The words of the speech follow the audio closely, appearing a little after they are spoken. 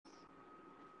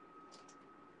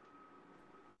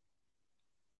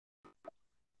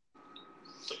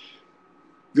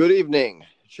Good evening.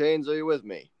 Chains, are you with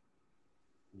me?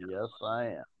 Yes, I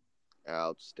am.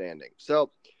 Outstanding.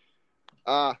 So,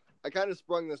 I kind of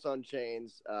sprung this on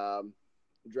Chains,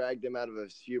 dragged him out of a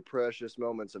few precious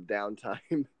moments of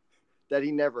downtime that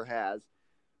he never has.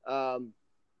 Um,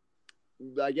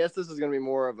 I guess this is going to be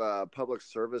more of a public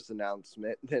service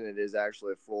announcement than it is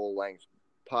actually a full length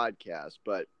podcast,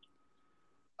 but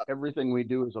Everything we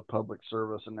do is a public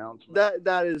service announcement.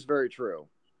 that is very true.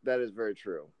 That is very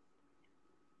true.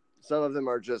 Some of them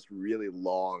are just really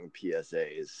long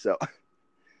PSAs.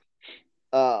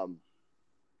 Um,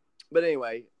 but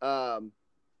anyway,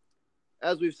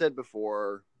 as we've said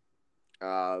before,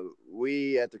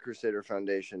 we at the Crusader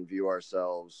Foundation view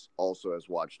ourselves also as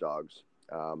watchdogs.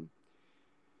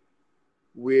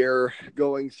 We're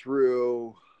going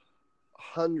through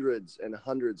hundreds and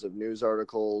hundreds of news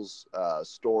articles,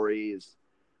 stories,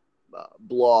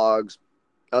 blogs,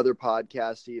 other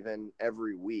podcasts, even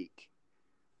every week,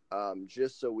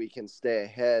 just so we can stay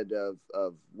ahead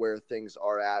of where things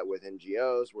are at with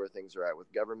NGOs, where things are at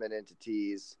with government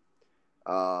entities.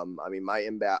 I mean, my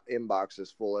inbox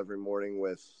is full every morning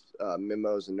with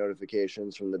memos and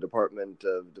notifications from the Department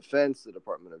of Defense, the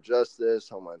Department of Justice,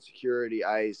 Homeland Security,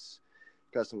 ICE,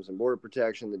 Customs and Border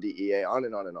Protection, the DEA, on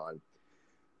and on and on.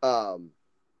 Um,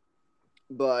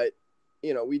 but,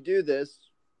 we do this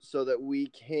so that we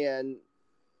can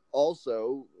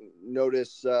also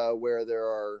notice where there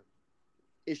are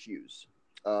issues.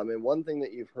 And one thing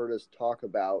that you've heard us talk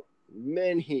about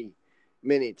many,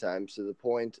 many times to the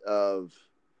point of,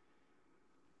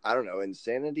 I don't know,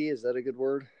 insanity. Is that a good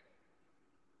word?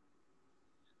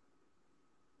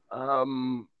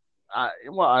 Um, I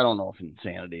don't know if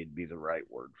insanity would be the right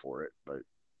word for it, but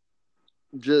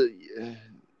Just,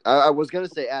 I was going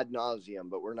to say ad nauseum,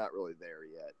 but we're not really there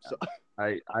yet. So,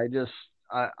 I just,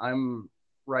 I'm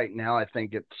right now. I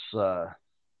think it's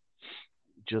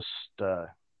just, uh,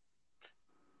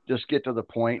 just get to the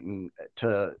point and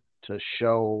to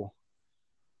show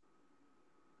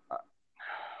uh,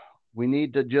 we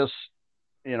need to just,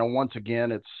 once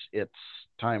again, it's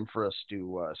time for us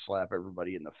to slap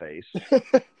everybody in the face.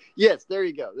 yes, there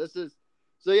you go.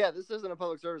 Yeah. This isn't a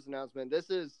public service announcement.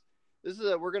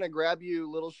 We're going to grab you,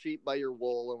 little sheep, by your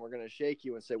wool, and we're going to shake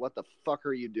you and say, "What the fuck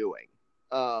are you doing?"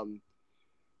 Um,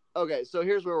 okay, so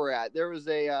here's where we're at. There was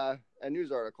a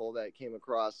news article that came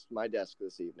across my desk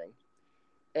this evening,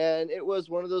 and it was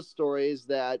one of those stories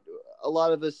that a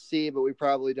lot of us see, but we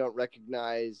probably don't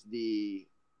recognize the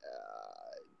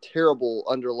terrible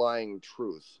underlying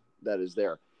truth that is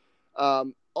there.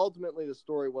 Ultimately, the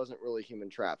story wasn't really human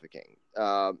trafficking.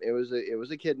 It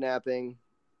was a kidnapping.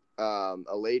 A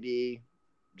lady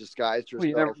disguised Well,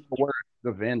 you never herself. know where it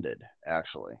could have ended.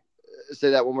 Actually,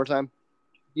 Say that one more time.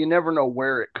 you never know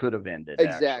where it could have ended.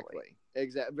 Actually, Exactly.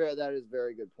 Exactly. That is a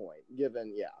very good point. Yeah,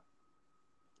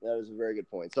 that is a very good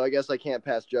point. So I guess I can't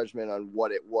pass judgment on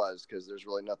what it was because there's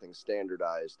really nothing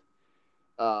standardized.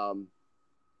 Um,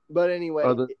 but anyway,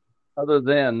 other other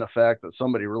than the fact that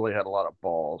somebody really had a lot of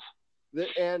balls.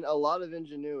 and a lot of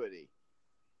ingenuity.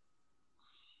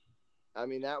 I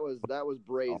mean, that was um,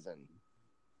 brazen.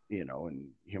 and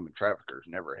human traffickers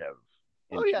never have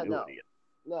Oh yeah, no, ingenuity.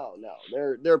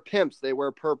 no. They're pimps. They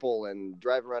wear purple and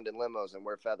drive around in limos and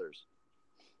wear feathers.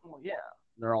 Well, yeah,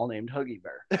 they're all named Huggy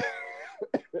Bear.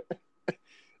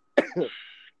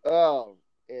 Oh,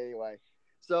 anyway.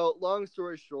 So, long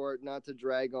story short, not to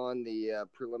drag on the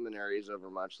preliminaries over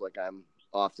much, like I'm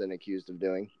often accused of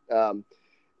doing. Get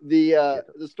to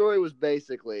The story was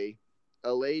basically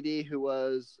a lady who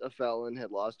was a felon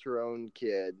had lost her own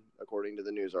kid, according to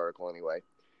the news article, anyway.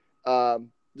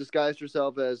 Disguised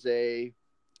herself as a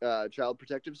child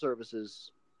protective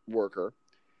services worker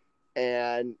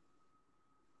and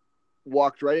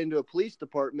walked right into a police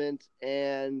department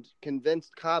and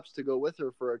convinced cops to go with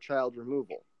her for a child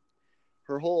removal.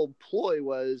 Her whole ploy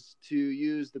was to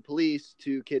use the police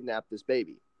to kidnap this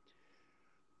baby.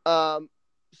 Um,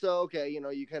 so okay,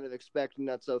 you kind of expect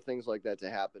nutso things like that to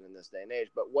happen in this day and age.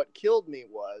 But what killed me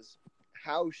was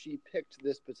how she picked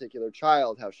this particular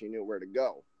child, how she knew where to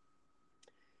go.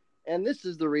 And this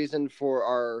is the reason for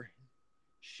our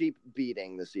sheep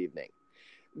beating this evening.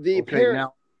 The Okay, parent,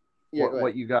 now yeah, go ahead.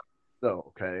 what you got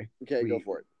though? Okay, Okay, go we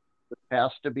for it. it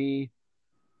has to be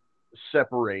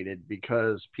separated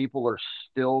because people are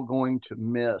still going to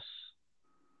miss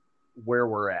where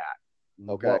we're at and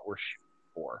Okay. what we're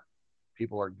shooting for.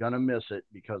 People are going to miss it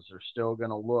because they're still going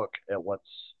to look at what's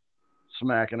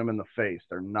smacking them in the face.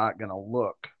 They're not going to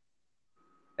look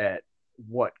at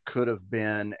what could have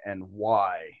been and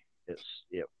why it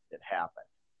happened.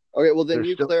 Okay, well then They're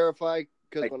you still clarify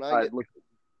because like, when I God, get look.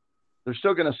 They're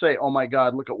still going to say, "Oh my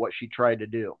God, look at what she tried to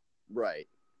do." right,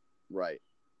 Right.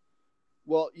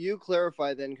 Well, you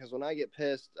clarify then, because when I get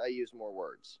pissed, I use more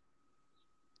words.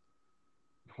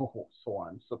 Oh, so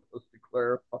I'm supposed to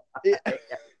clarify. Yeah.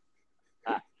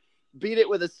 Beat it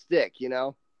with a stick, you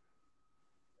know?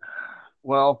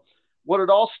 Well, what it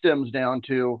all stems down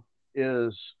to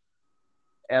is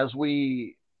as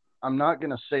I'm not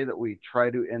going to say that we try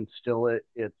to instill it.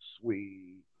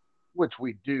 Which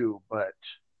we do, but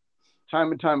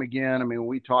time and time again, I mean,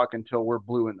 we talk until we're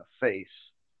blue in the face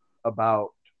about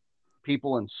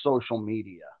people in social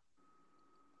media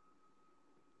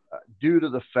due to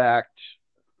the fact,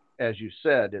 as you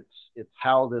said, it's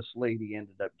how this lady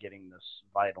ended up getting this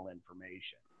vital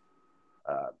information.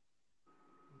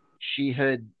 She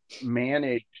had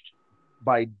managed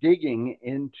by digging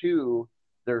into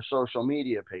their social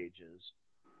media pages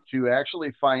to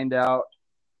actually find out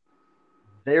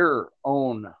their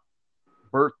own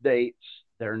birth dates,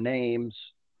 their names,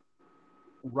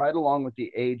 right along with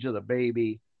the age of the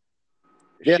baby.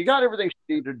 Yeah. She got everything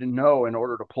she needed to know in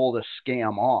order to pull this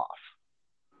scam off.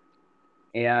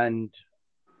 And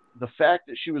the fact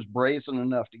that she was brazen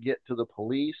enough to get to the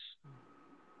police,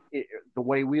 the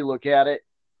way we look at it,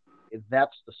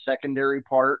 that's the secondary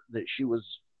part, that she was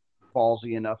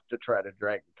ballsy enough to try to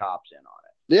drag the cops in on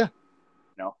it. Yeah.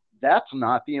 You know, that's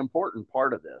not the important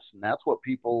part of this. And that's what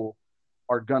people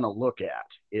are going to look at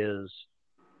is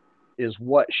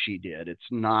what she did. It's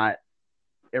not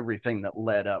everything that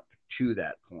led up to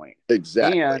that point.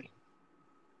 Exactly. And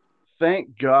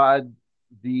thank God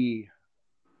the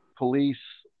police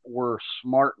were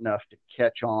smart enough to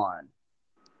catch on.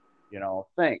 You know,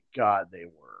 thank God they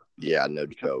were. Yeah, no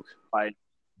joke.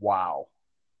 Wow.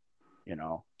 You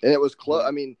know. And it was close.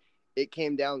 I mean, it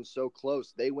came down so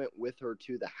close. They went with her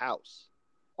to the house.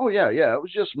 Oh, yeah. It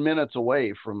was just minutes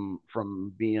away from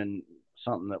being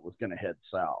something that was going to head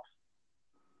south.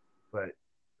 But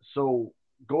so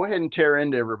go ahead and tear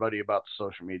into everybody about the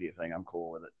social media thing. I'm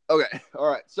cool with it. Okay. All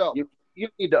right. So you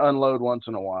need to unload once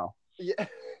in a while. Yeah.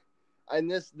 And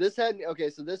this had, okay,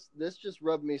 so this just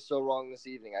rubbed me so wrong this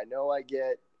evening. I know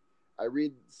I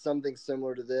read something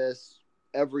similar to this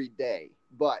every day,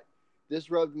 but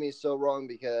this rubbed me so wrong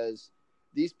because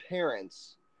these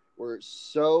parents were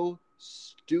so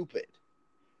stupid.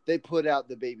 They put out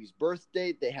the baby's birth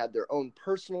date. They had their own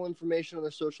personal information on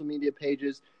their social media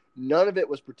pages. None of it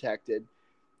was protected.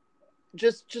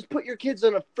 Just put your kids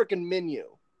on a freaking menu.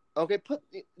 Okay,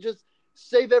 just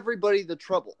save everybody the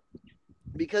trouble.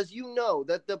 Because you know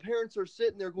that the parents are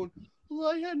sitting there going, well,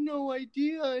 I had no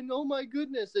idea, and oh my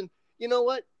goodness. And you know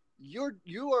what?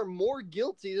 You are more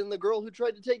guilty than the girl who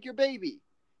tried to take your baby.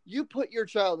 You put your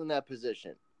child in that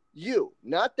position. You,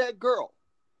 not that girl.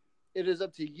 It is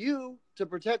up to you to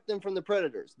protect them from the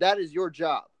predators. That is your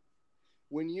job.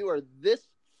 When you are this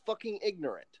fucking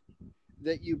ignorant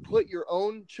that you put your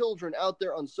own children out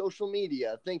there on social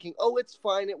media thinking, oh, it's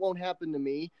fine, it won't happen to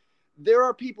me. There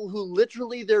are people who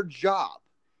literally their job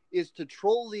is to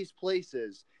troll these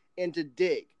places and to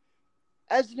dig.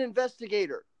 As an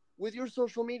investigator with your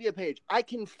social media page, I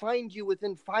can find you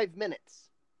within 5 minutes.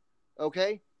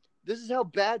 Okay? This is how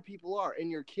bad people are.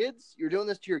 And your kids, you're doing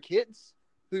this to your kids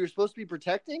who you're supposed to be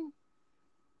protecting?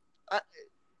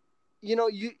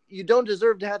 You don't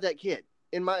deserve to have that kid,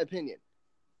 in my opinion.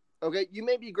 Okay? You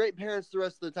may be great parents the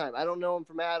rest of the time. I don't know him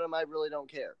from Adam. I really don't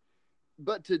care.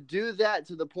 But to do that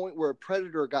to the point where a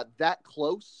predator got that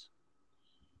close,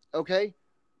 okay,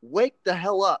 wake the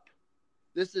hell up.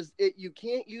 This is it. You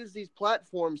can't use these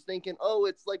platforms thinking, oh,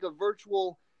 it's like a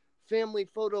virtual family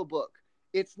photo book.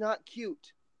 It's not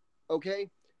cute,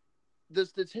 okay? The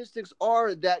statistics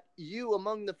are that you,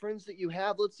 among the friends that you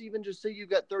have, let's even just say you've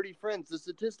got 30 friends. The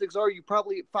statistics are you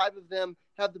probably 5 of them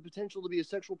have the potential to be a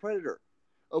sexual predator,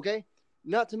 okay?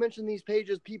 Not to mention these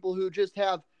pages, people who just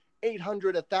have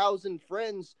 800, 1,000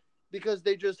 friends because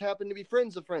they just happen to be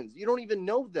friends of friends. You don't even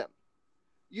know them.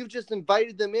 You've just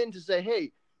invited them in to say,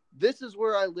 hey, this is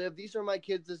where I live. These are my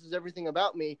kids. This is everything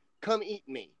about me. Come eat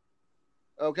me.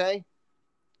 Okay?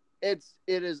 It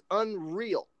is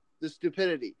unreal, the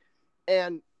stupidity.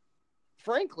 And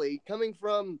frankly, coming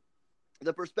from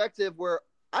the perspective where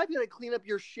I've got to clean up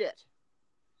your shit,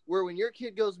 where when your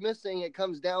kid goes missing, it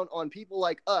comes down on people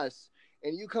like us,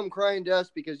 and you come crying to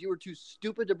us because you were too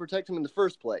stupid to protect him in the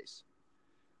first place.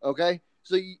 Okay?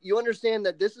 So you understand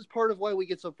that this is part of why we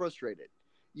get so frustrated.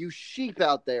 You sheep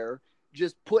out there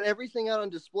just put everything out on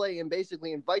display and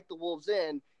basically invite the wolves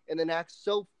in and then act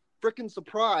so freaking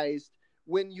surprised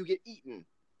when you get eaten.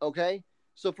 Okay?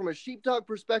 So from a sheepdog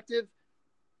perspective,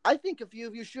 I think a few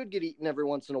of you should get eaten every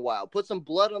once in a while. Put some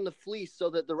blood on the fleece so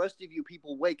that the rest of you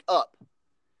people wake up.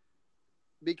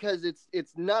 Because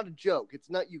it's not a joke. It's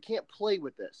not, you can't play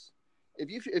with this.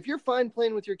 If you're fine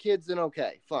playing with your kids, then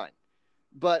okay, fine.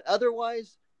 But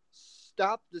otherwise,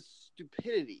 stop the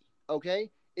stupidity.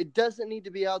 Okay, it doesn't need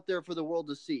to be out there for the world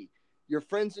to see. Your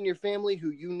friends and your family who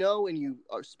you know and you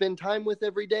spend time with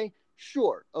every day,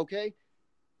 sure, okay.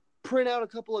 Print out a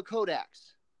couple of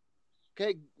Kodaks,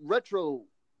 okay, retro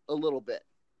a little bit.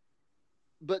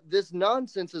 But this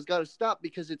nonsense has got to stop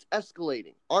because it's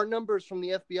escalating. Our numbers from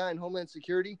the FBI and Homeland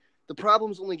Security, the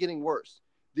problem's only getting worse.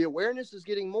 The awareness is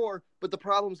getting more, but the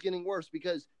problem's getting worse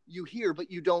because you hear, but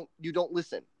you don't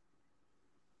listen.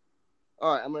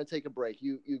 All right, I'm going to take a break.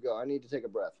 You go. I need to take a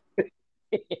breath.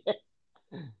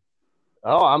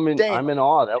 Oh, I'm Damn. in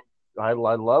awe. I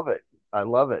love it. I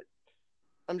love it.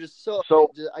 I'm just so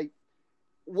So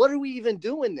what are we even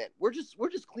doing then? We're just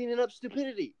cleaning up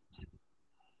stupidity.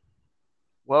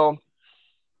 well,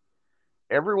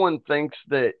 everyone thinks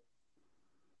that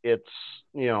it's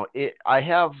I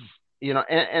have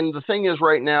and the thing is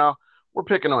right now we're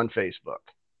picking on Facebook.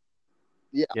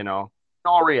 Yeah. In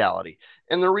all reality,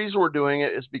 and the reason we're doing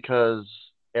it is because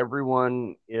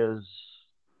everyone is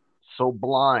so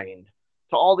blind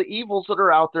to all the evils that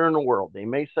are out there in the world. They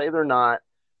may say they're not,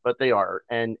 but they are.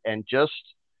 And just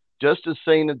as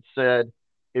Saint had said,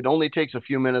 it only takes a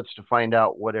few minutes to find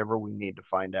out whatever we need to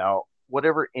find out,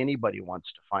 whatever anybody wants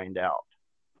to find out.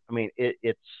 I mean,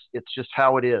 it's just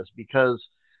how it is, because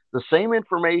the same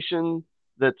information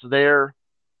that's there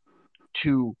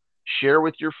to share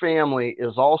with your family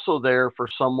is also there for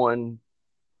someone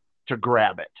to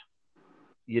grab it.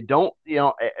 You don't,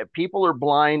 people are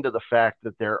blind to the fact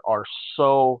that there are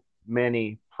so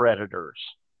many predators.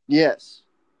 Yes.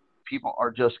 People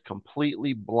are just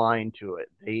completely blind to it.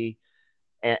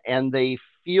 And they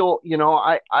feel,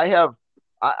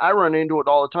 I run into it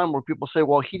all the time where people say,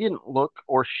 well, he didn't look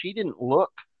or she didn't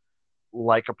look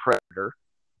like a predator.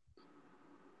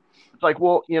 It's like,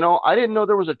 well, I didn't know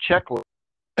there was a checklist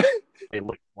they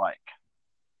looked like,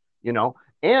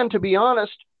 and to be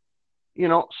honest,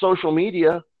 social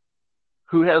media,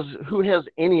 who has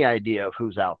any idea of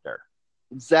who's out there?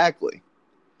 Exactly.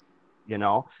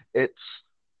 It's,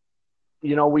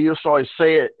 we used to always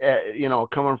say it,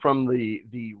 coming from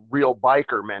the real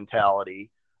biker mentality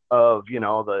of,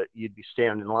 you'd be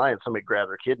standing in line and somebody grab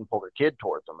their kid and pull their kid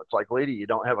towards them. It's like, lady, you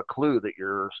don't have a clue that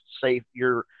you're safe.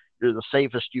 You're the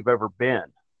safest you've ever been.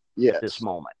 Yes. At this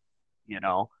moment,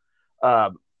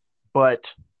 but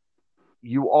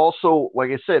you also,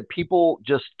 like I said, people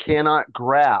just cannot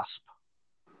grasp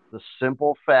the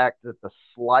simple fact that the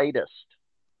slightest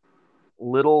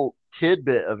little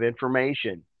tidbit of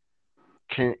information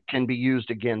can be used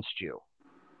against you.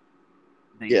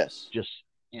 Yes. It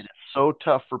is so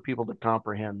tough for people to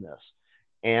comprehend this.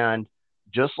 And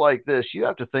just like this, you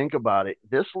have to think about it.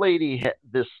 This lady,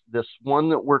 this one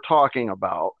that we're talking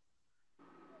about,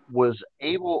 was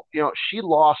able, she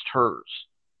lost hers.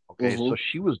 Okay. Mm-hmm. So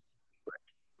she was,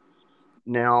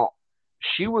 now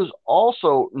she was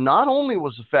also, not only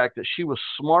was the fact that she was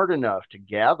smart enough to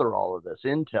gather all of this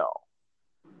intel,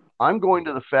 I'm going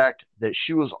to the fact that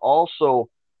she was also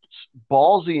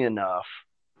ballsy enough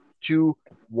to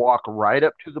walk right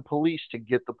up to the police to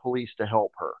get the police to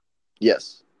help her.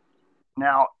 Yes.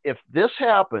 Now, if this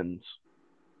happens,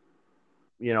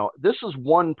 this is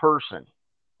one person.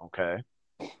 Okay.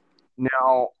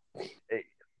 Now,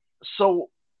 so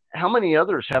how many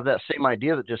others have that same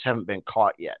idea that just haven't been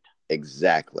caught yet?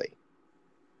 Exactly.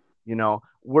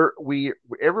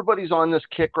 Everybody's on this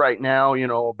kick right now,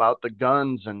 about the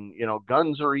guns and,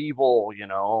 guns are evil,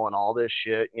 and all this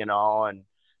shit, and,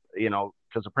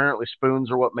 because apparently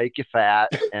spoons are what make you fat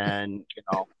and,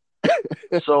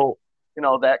 so,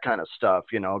 that kind of stuff,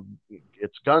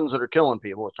 it's guns that are killing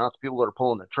people. It's not the people that are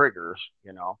pulling the triggers,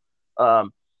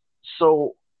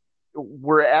 so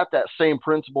we're at that same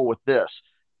principle with this.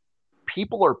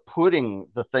 People are putting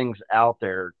the things out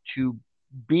there to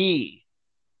be,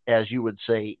 as you would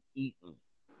say, eaten.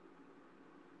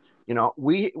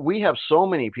 We have so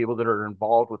many people that are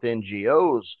involved with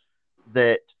NGOs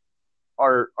that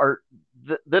are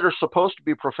supposed to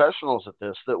be professionals at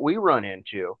this, that we run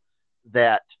into,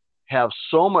 that have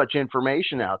so much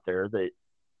information out there that,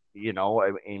 you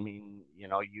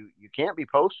can't be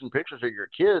posting pictures of your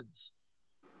kids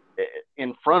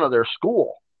in front of their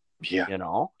school. Yeah.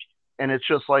 And it's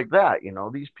just like that,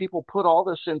 these people put all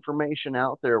this information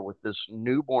out there with this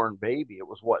newborn baby. It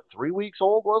was what, 3 weeks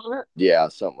old, wasn't it? Yeah,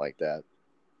 something like that.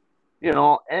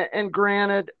 And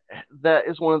granted, that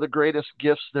is one of the greatest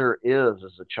gifts there is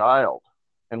as a child.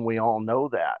 And we all know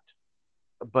that.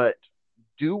 But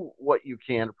do what you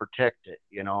can to protect it.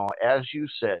 As you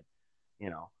said,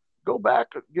 go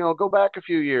back a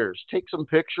few years, take some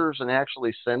pictures and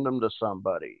actually send them to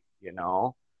somebody,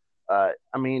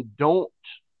 I mean, don't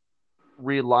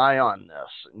rely on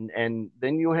this. And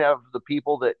then you have the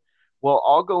people that, well,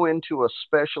 I'll go into a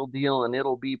special deal and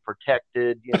it'll be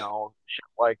protected, shit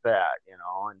like that,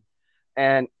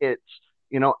 and it's,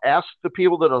 ask the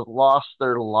people that have lost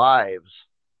their lives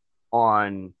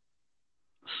on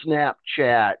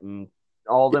Snapchat and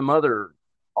all the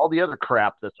other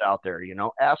crap that's out there,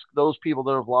 ask those people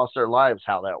that have lost their lives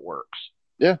how that works.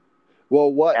 Yeah.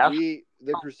 Well, the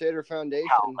Ask Crusader Foundation.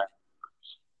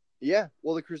 Yeah.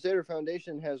 Well, the Crusader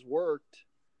Foundation has worked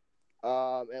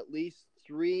at least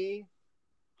three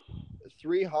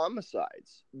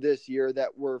homicides this year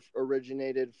that were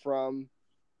originated from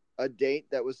a date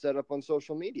that was set up on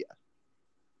social media.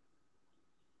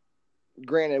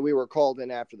 Granted, we were called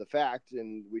in after the fact,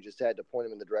 and we just had to point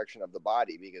them in the direction of the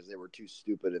body because they were too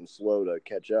stupid and slow to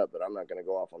catch up. But I'm not going to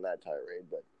go off on that tirade.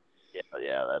 But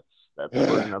yeah, that's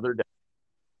for another day.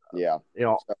 Yeah,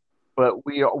 but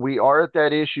we are at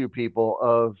that issue, people,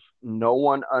 of no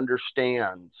one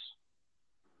understands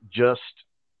just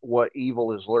what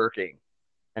evil is lurking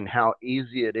and how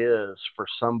easy it is for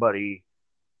somebody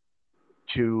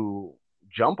to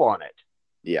jump on it.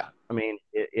 Yeah, I mean,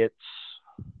 it's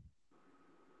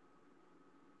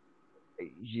a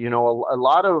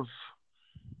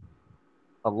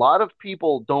lot of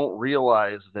people don't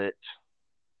realize that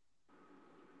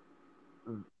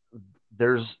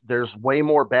there's way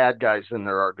more bad guys than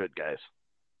there are good guys.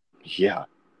 Yeah.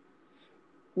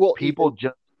 Well, people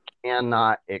just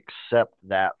cannot accept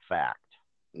that fact.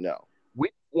 No. We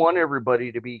want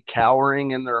everybody to be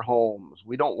cowering in their homes.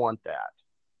 We don't want that.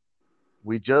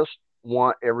 We just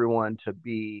want everyone to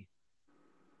be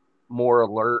more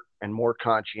alert and more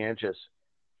conscientious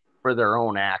for their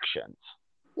own actions.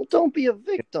 Well, don't be a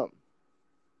victim.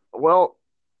 Well,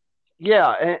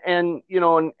 yeah, and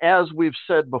as we've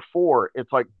said before,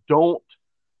 it's like, don't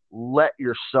let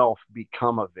yourself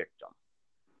become a victim.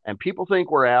 And people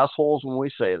think we're assholes when we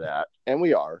say that. And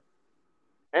we are.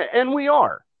 And we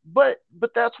are. But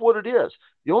that's what it is.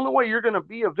 The only way you're going to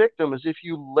be a victim is if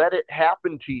you let it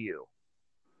happen to you.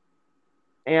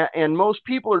 And most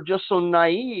people are just so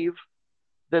naive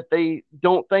that they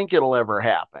don't think it'll ever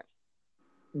happen.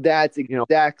 That's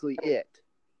exactly it.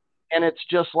 And it's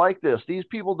just like this. These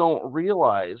people don't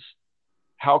realize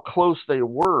how close they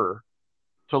were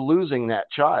to losing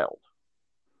that child.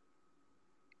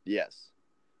 Yes.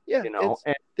 Yeah.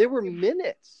 They were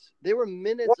minutes. They were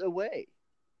minutes away.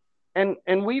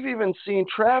 And we've even seen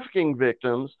trafficking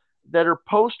victims that are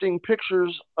posting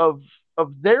pictures of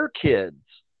their kids.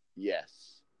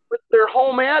 Yes. With their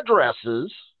home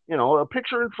addresses, a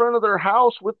picture in front of their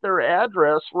house with their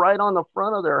address right on the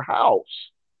front of their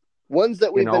house. Ones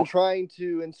that we've been trying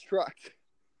to instruct.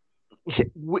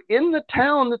 In the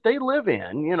town that they live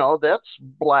in, that's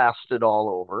blasted all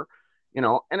over,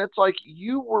 and it's like,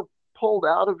 you were pulled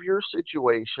out of your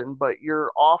situation, but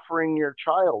you're offering your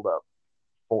child up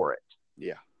for it.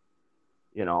 Yeah.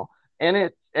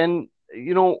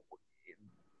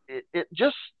 It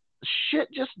just, shit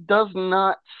just does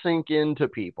not sink into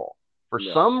people. For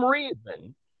some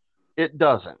reason, it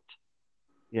doesn't.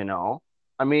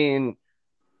 I mean,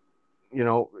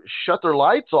 shut their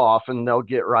lights off and they'll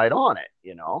get right on it,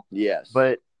 Yes.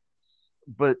 But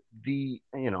the,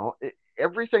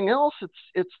 everything else,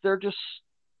 they're just,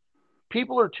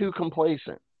 people are too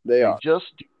complacent. They are. Just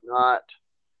do not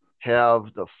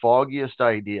have the foggiest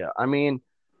idea. I mean,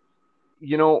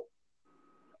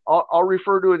 I'll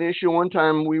refer to an issue. One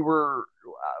time we were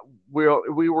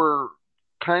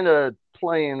kind of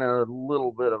playing a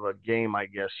little bit of a game, I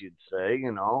guess you'd say,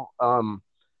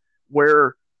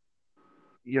 where,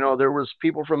 there was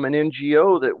people from an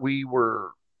NGO that we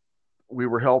were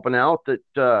helping out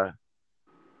that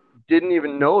didn't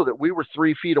even know that we were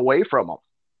 3 feet away from them.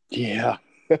 Yeah.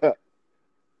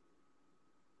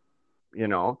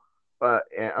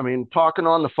 I mean, talking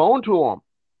on the phone to them,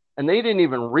 and they didn't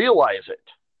even realize it.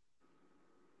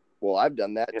 Well, I've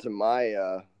done that to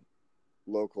my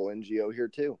local NGO here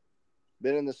too.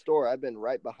 Been in the store. I've been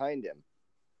right behind him.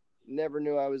 Never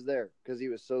knew I was there because he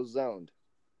was so zoned.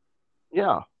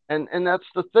 Yeah. And that's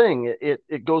the thing.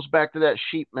 It goes back to that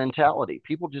sheep mentality.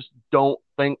 People just don't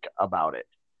think about it.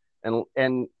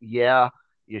 And yeah,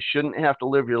 you shouldn't have to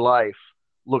live your life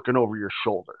looking over your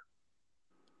shoulder.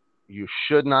 You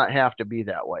should not have to be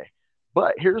that way.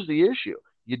 But here's the issue.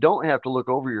 You don't have to look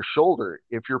over your shoulder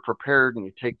if you're prepared and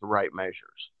you take the right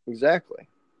measures. Exactly.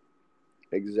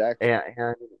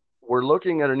 And we're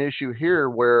looking at an issue here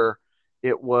where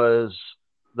it was,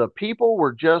 the people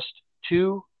were just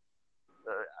too,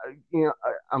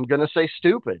 I'm going to say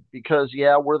stupid, because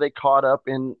were they caught up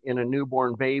in a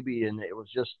newborn baby and it was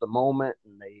just the moment,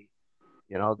 and they,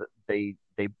 That they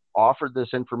offered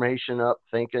this information up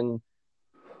thinking,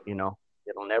 it'll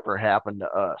never happen to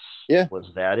us. Yeah.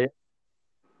 Was that it?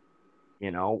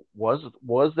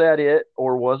 Was that it,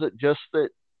 or was it just that,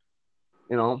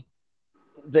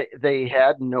 they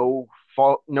had no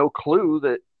clue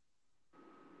that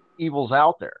evil's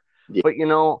out there. Yeah. But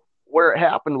where it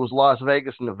happened was Las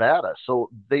Vegas, Nevada. So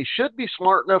they should be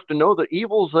smart enough to know that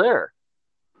evil's there.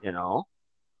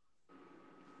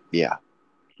 Yeah.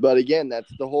 But again,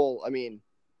 that's the whole. I mean,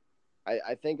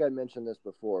 I think I mentioned this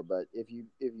before, but if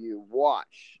you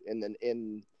watch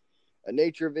in a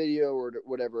nature video or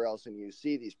whatever else, and you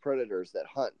see these predators that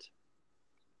hunt,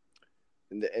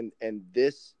 and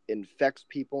this infects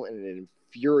people and it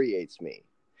infuriates me.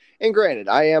 And granted,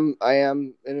 I am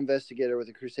an investigator with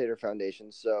the Crusader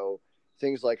Foundation, so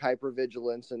things like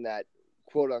hypervigilance and that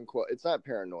quote unquote, it's not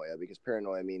paranoia, because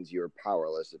paranoia means you're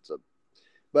powerless.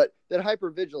 But that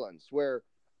hypervigilance where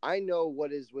I know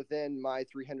what is within my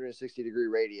 360-degree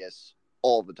radius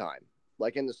all the time.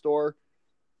 Like in the store,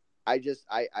 I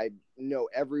know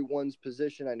everyone's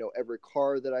position. I know every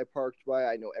car that I parked by.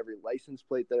 I know every license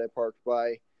plate that I parked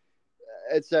by,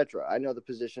 etc. I know the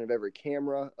position of every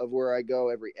camera of where I go,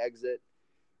 every exit.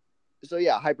 So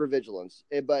yeah, hypervigilance.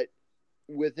 But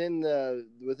within the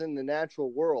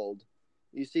natural world,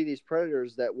 you see these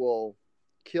predators that will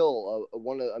kill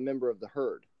a member of the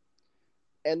herd.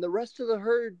 And the rest of the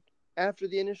herd, after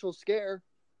the initial scare,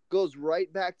 goes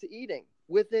right back to eating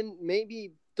within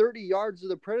maybe 30 yards of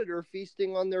the predator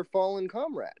feasting on their fallen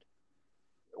comrade.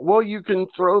 Well, you can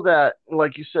throw that,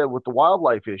 like you said, with the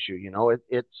wildlife issue.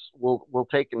 We'll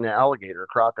take an alligator, a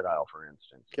crocodile, for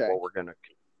instance. Okay. What we're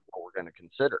gonna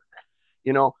consider.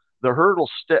 The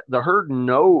herd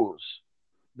knows.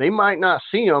 They might not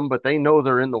see them, but they know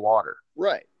they're in the water.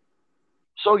 Right.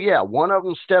 So yeah, one of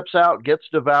them steps out, gets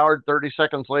devoured. 30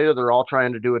 seconds later, they're all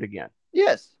trying to do it again.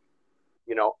 Yes.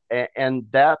 And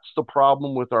that's the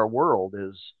problem with our world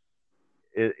is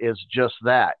just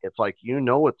that. It's like,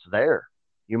 it's there.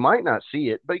 You might not see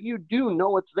it, but you do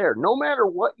know it's there. No matter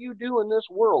what you do in this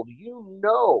world,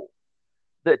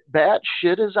 that bad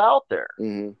shit is out there.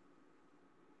 Mm-hmm.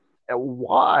 And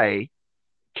why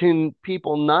can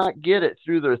people not get it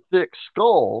through their thick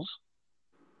skulls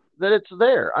that it's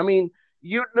there? I mean,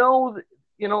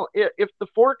 if the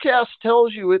forecast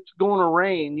tells you it's going to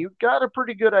rain, you've got a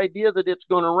pretty good idea that it's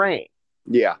going to rain.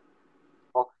 Yeah.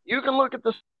 Well, you can look at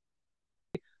the,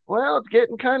 well, it's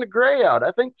getting kind of gray out.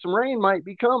 I think some rain might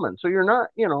be coming. So you're not,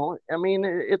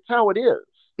 it's how it is.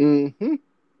 Mm-hmm.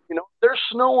 There's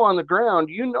snow on the ground.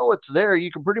 It's there.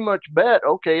 You can pretty much bet,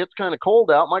 okay, it's kind of cold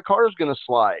out. My car's going to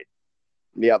slide.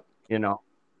 Yep.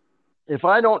 If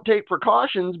I don't take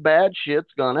precautions, bad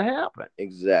shit's going to happen.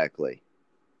 Exactly.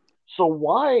 So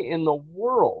why in the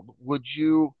world would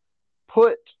you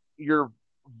put your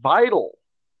vital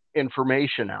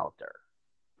information out there?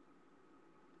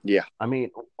 Yeah. I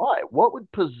mean, why? What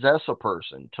would possess a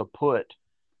person to put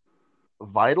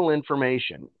vital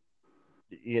information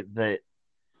that,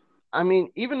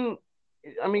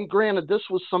 granted, this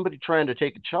was somebody trying to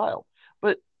take a child,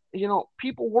 but,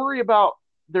 people worry about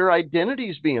their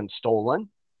identities being stolen.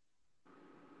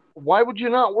 Why would you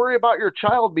not worry about your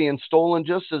child being stolen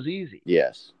just as easy?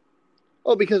 Yes.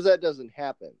 Well, because that doesn't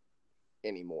happen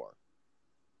anymore.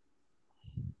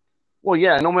 Well,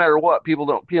 yeah, no matter what, people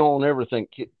don't ever think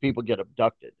people get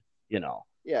abducted,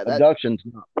 Yeah, abduction's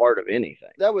not part of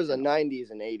anything. That was a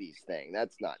 90s and 80s thing.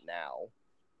 That's not now.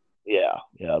 Yeah,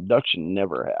 abduction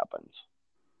never happens.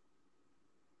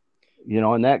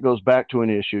 And that goes back to an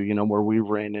issue, where we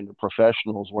ran into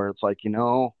professionals where it's like,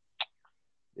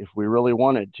 if we really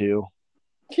wanted to,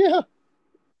 yeah,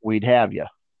 we'd have you.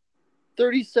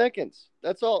 30 seconds.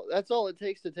 That's all it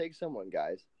takes to take someone,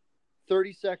 guys.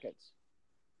 30 seconds.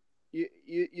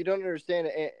 You don't understand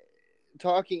it.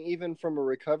 Talking even from a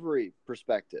recovery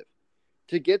perspective,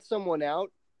 to get someone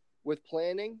out with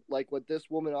planning, like what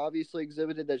this woman obviously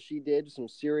exhibited that she did, some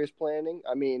serious planning.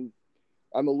 I mean,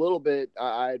 I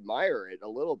admire it a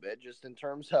little bit, just in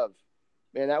terms of,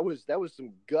 man, that was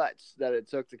some guts that it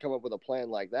took to come up with a plan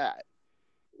like that.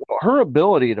 Well, her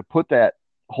ability to put that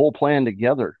whole plan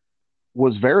together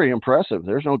was very impressive.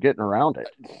 There's no getting around it.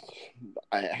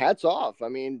 Hats off. I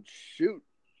mean, shoot.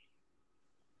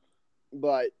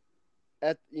 But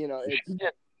she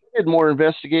did more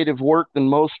investigative work than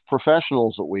most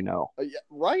professionals that we know. Yeah,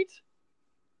 right.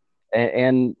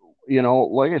 And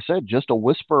like I said, just a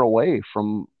whisper away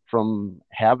from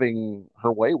having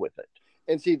her way with it.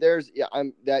 And see,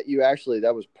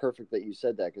 that was perfect that you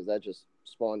said that, because that just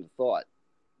spawned a thought,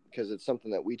 because it's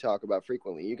something that we talk about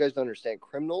frequently. You guys don't understand,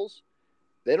 criminals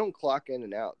They don't clock in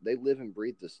and out. They live and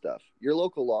breathe this stuff. Your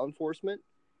local law enforcement,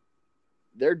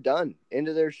 they're done.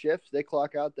 Into their shifts, they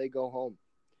clock out, they go home.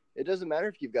 It doesn't matter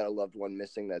if you've got a loved one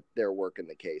missing that they're working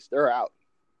the case. They're out.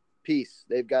 Peace.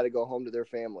 They've got to go home to their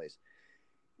families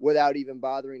without even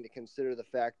bothering to consider the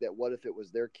fact that what if it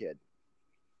was their kid?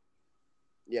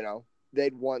 You know,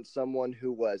 they'd want someone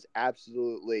who was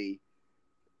absolutely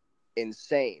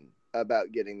insane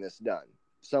about getting this done.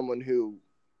 Someone who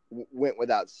went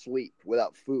without sleep,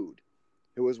 without food,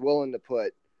 who was willing to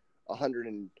put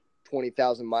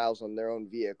 120,000 miles on their own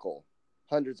vehicle,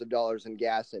 hundreds of dollars in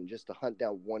gas in just to hunt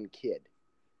down one kid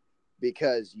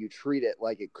because you treat it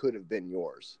like it could have been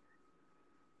yours.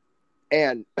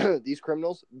 And these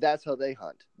criminals, that's how they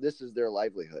hunt. This is their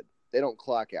livelihood. They don't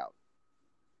clock out.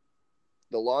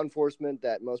 The law enforcement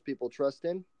that most people trust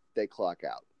in, they clock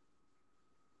out.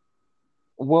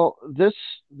 Well, this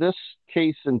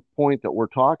case in point that we're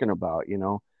talking about, you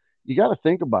know, you got to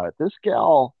think about it. This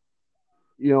gal,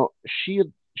 you know, she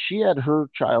had her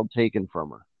child taken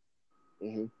from her,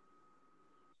 Mm-hmm.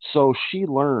 so she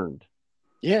learned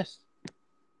Yes.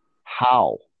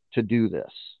 how to do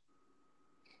this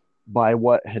by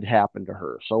what had happened to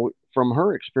her. So from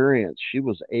her experience, she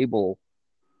was able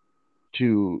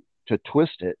to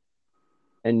twist it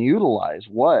and utilize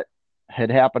what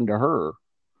had happened to her,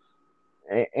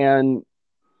 and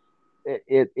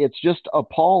it's just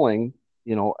appalling,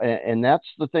 you know. And that's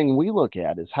the thing we look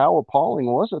at is how appalling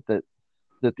was it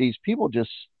that these people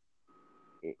just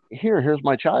here's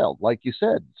my child, like you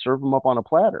said, serve them up on a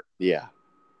platter. Yeah.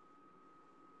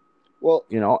 Well,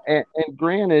 You know, and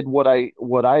granted, what I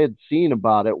had seen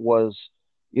about it was,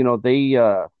 you know, they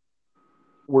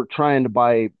were trying to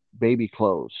buy baby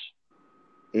clothes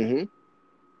mm-hmm.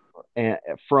 and,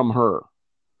 from her,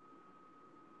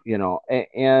 you know,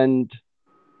 and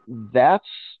that's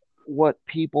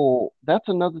that's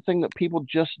another thing that people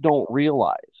just don't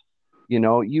realize. You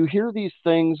know, you hear these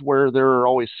things where there are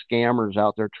always scammers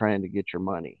out there trying to get your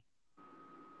money.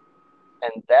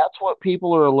 And that's what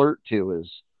people are alert to is,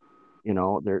 you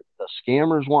know, the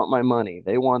scammers want my money.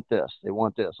 They want this. They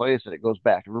want this. Like I said, it goes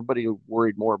back. Everybody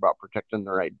worried more about protecting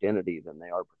their identity than they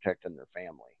are protecting their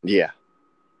family. Yeah.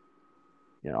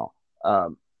 You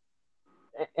know,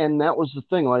 and that was the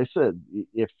thing. Like I said,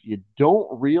 if you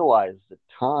don't realize the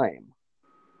time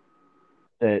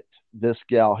that this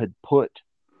gal had put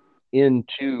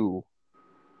into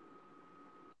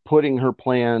putting her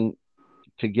plan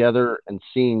together and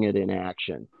seeing it in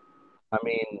action, I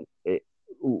mean,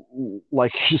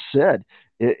 like you said,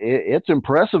 it's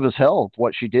impressive as hell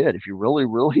what she did. If you really,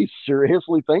 really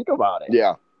seriously think about it,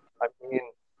 Yeah. I mean,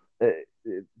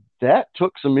 that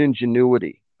took some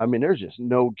ingenuity. I mean, there's just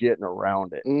no getting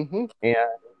around it. Mm-hmm.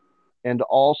 And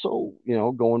also, you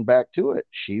know, going back to it,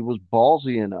 she was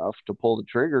ballsy enough to pull the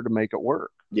trigger to make it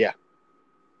work. Yeah.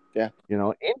 Yeah. You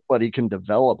know, anybody can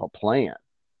develop a plan,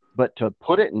 but to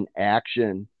put it in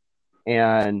action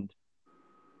and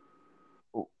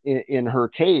in her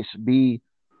case be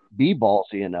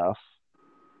ballsy enough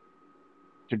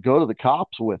to go to the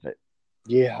cops with it,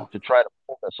 Yeah. to try to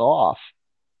pull this off.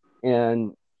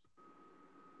 And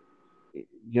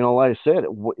you know, like I said,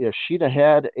 if she'd have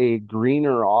had a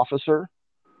greener officer,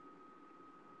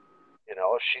 you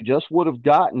know, if she just would have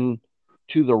gotten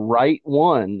to the right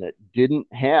one that didn't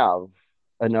have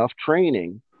enough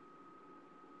training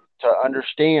to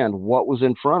understand what was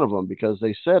in front of them, because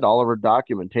they said all of her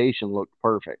documentation looked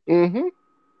perfect. Mm-hmm.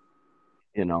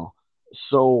 You know,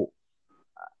 so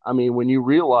I mean, when you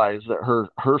realize that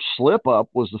her slip up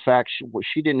was the fact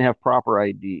she didn't have proper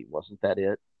ID, wasn't that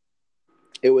it?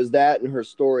 It was that, and her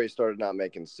story started not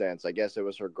making sense. I guess it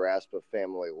was her grasp of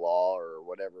family law or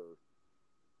whatever.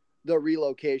 The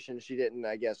relocation, she didn't,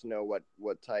 I guess, know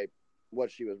what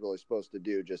she was really supposed to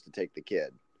do just to take the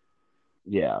kid.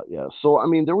 Yeah, yeah. So I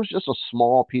mean, there was just a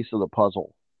small piece of the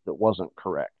puzzle that wasn't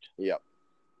correct. Yep.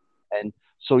 And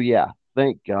so yeah,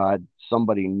 thank God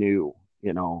somebody knew,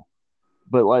 you know.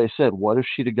 But like I said, what if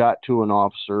she'd have got to an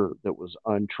officer that was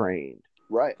untrained,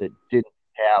 Right. that didn't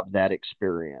have that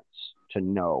experience to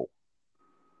know?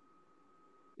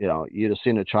 You know, you'd have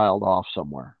seen a child off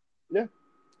somewhere. Yeah.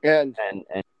 And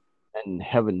And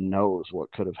heaven knows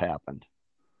what could have happened.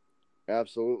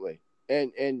 absolutely.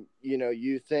 And you know,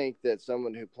 you think that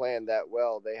someone who planned that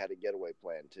well, they had a getaway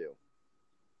plan too.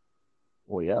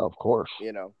 Well, yeah, of course.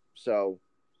 You know, so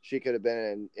she could have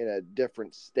been in a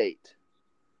different state.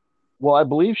 Well, I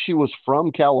believe she was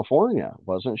from California,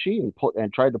 wasn't she?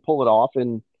 And tried to pull it off.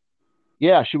 And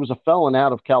yeah, she was a felon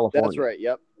out of California. That's right.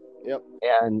 Yep. Yep.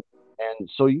 And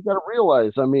so you got to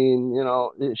realize, I mean, you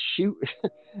know, the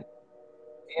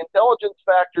intelligence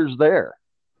factor's there.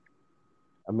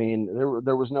 I mean,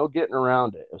 there was no getting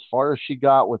around it. As far as she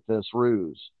got with this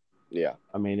ruse, Yeah.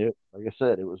 I mean, like I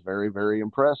said, it was very, very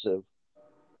impressive,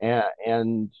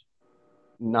 and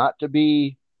not to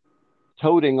be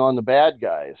toting on the bad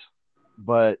guys,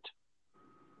 but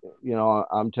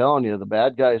I'm telling you, the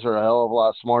bad guys are a hell of a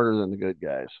lot smarter than the good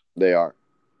guys They are.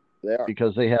 They are.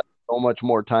 because they have so much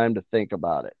more time to think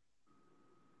about it.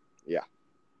 Yeah.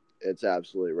 It's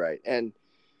absolutely right. And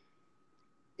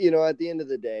at the end of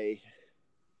the day,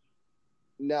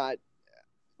 not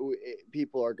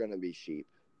people are going to be sheep,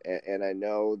 and I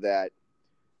know that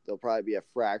there'll probably be a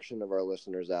fraction of our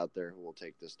listeners out there who will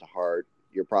take this to heart.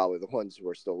 You're probably the ones who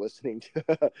are still listening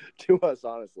to us,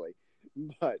 honestly,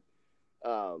 but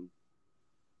um,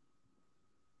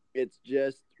 it's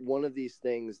just one of these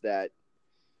things that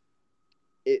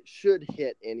it should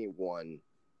hit anyone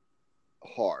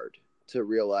hard to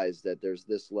realize that there's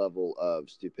this level of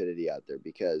stupidity out there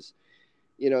because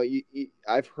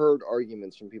I've heard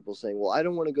arguments from people saying, well, I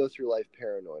don't want to go through life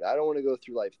paranoid. I don't want to go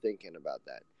through life thinking about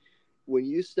that. When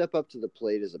you step up to the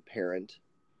plate as a parent,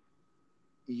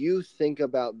 you think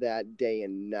about that day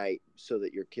and night so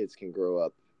that your kids can grow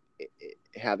up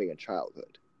having a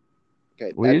childhood.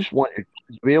 Okay, We just want to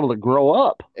be able to grow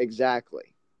up. exactly.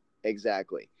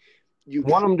 You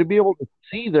want them to be able to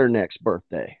see their next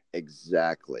birthday.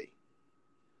 Exactly.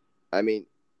 I mean,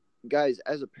 guys,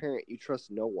 as a parent, you trust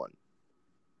no one.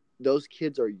 Those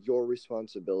kids are your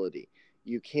responsibility.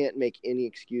 You can't make any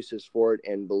excuses for it.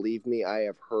 And believe me, I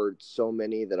have heard so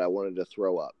many that I wanted to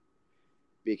throw up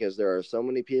because there are so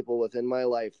many people within my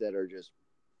life that are just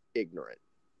ignorant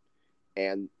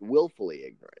and willfully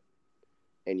ignorant.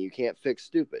 And you can't fix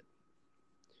stupid.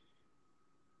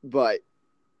 But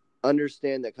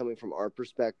understand that coming from our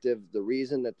perspective, the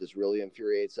reason that this really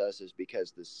infuriates us is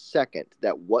because the second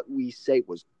that what we say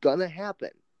was gonna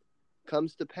happen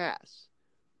comes to pass,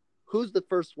 who's the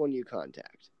first one you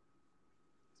contact?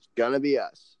 It's gonna be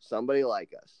us, somebody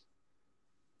like us.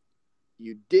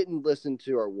 You didn't listen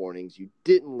to our warnings, you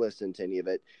didn't listen to any of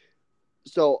it.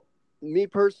 So, me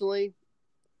personally,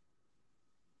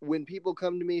 when people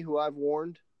come to me who I've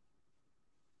warned,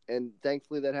 and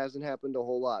thankfully that hasn't happened a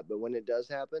whole lot, but when it does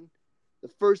happen, the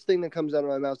first thing that comes out of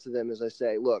my mouth to them is I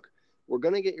say, look, we're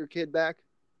going to get your kid back,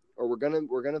 or we're going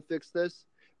to fix this,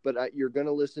 but you're going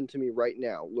to listen to me right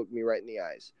now. Look me right in the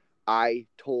eyes. I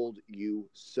told you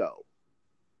so.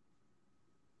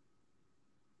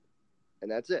 And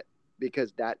that's it,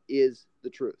 because that is the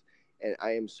truth. And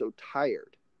I am so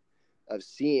tired of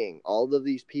seeing all of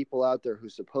these people out there who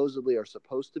supposedly are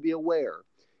supposed to be aware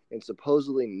and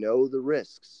supposedly know the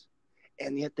risks,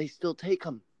 and yet they still take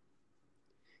them.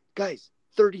 Guys,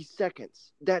 30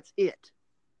 seconds. That's it.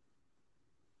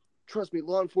 Trust me,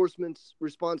 law enforcement's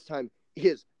response time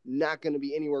is not going to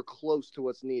be anywhere close to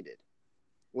what's needed.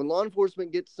 When law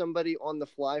enforcement gets somebody on the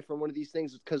fly from one of these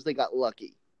things, it's because they got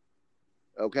lucky.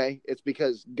 Okay? It's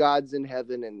because God's in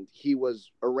heaven and he was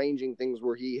arranging things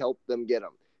where he helped them get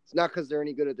them. It's not because they're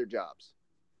any good at their jobs.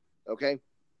 Okay?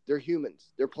 They're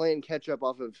humans. They're playing catch up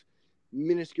off of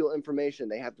minuscule information.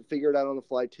 They have to figure it out on the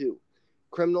fly too.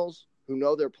 Criminals who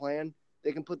know their plan,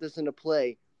 they can put this into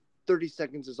play. 30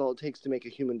 seconds is all it takes to make a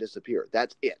human disappear.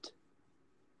 That's it.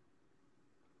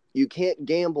 You can't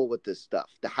gamble with this stuff.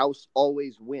 The house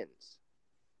always wins.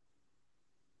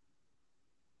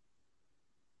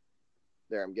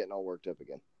 There, I'm getting all worked up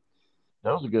again.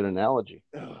 That was a good analogy.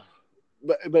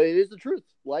 But it is the truth.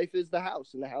 Life is the house,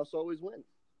 and the house always wins.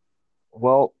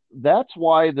 Well, that's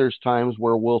why there's times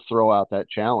where we'll throw out that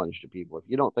challenge to people. If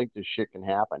you don't think this shit can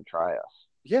happen, try us.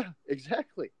 Yeah,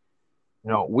 exactly.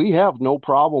 We have no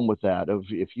problem with that.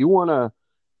 If you want to,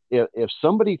 if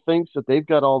somebody thinks that they've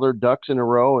got all their ducks in a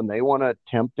row and they want to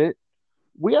attempt it,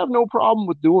 we have no problem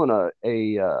with doing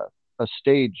a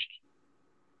staged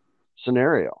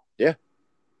scenario. Yeah.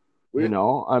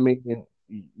 I mean,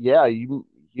 yeah, you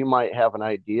might have an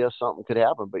idea something could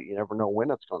happen, but you never know when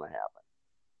it's going to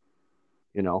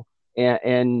happen.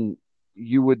 And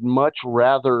you would much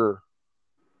rather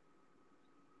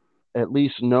at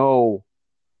least know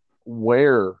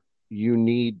where you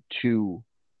need to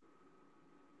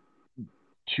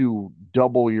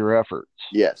double your efforts.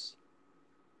 Yes.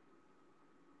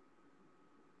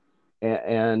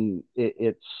 And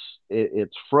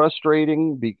it's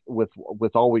frustrating with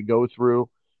all we go through,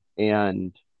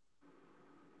 and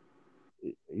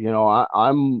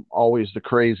I'm always the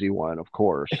crazy one, of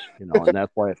course, and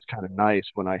that's why it's kind of nice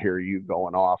when I hear you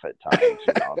going off at times.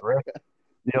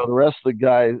 The rest of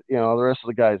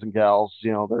the guys and gals,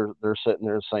 they're sitting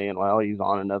there saying, well, he's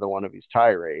on another one of his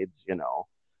tirades,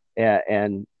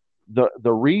 and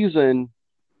the reason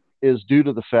is due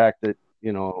to the fact that,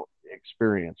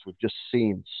 experience. We've just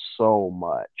seen so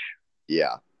much.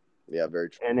 Yeah. Yeah. Very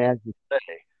true. And as you say,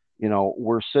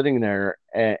 we're sitting there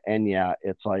and yeah,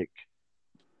 it's like,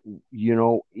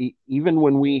 even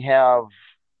when we have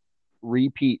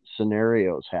repeat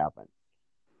scenarios happen,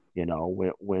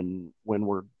 when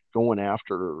we're going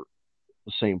after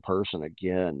the same person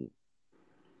again,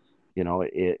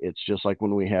 it's just like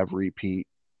when we have repeat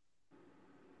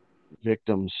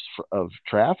victims of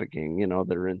trafficking,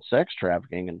 that are in sex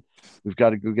trafficking, and we've got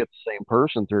to go get the same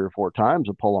person 3 or 4 times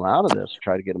and pull them out of this,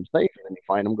 try to get them safe, and then you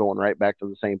find them going right back to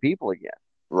the same people again.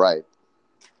 Right.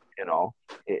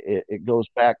 It goes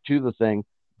back to the thing,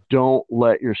 don't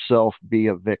let yourself be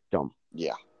a victim.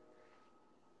 Yeah.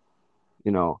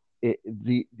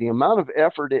 The amount of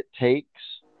effort it takes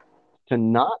to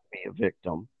not be a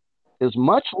victim is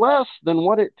much less than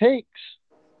what it takes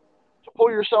to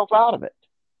pull yourself out of it.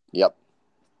 Yep.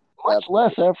 Much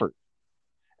less effort.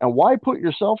 And why put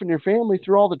yourself and your family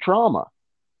through all the trauma?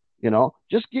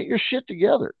 Just get your shit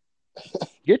together.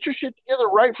 Get your shit together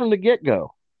right from the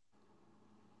get-go.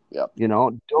 Yep.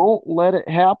 Don't let it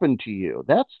happen to you.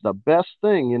 That's the best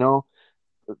thing.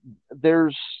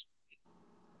 There's,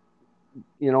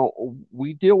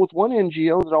 we deal with one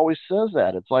NGO that always says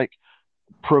that. It's like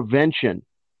prevention.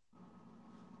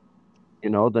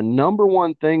 The number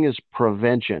one thing is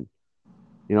prevention.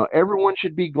 Everyone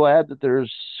should be glad that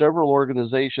there's several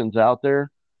organizations out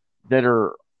there that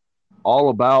are all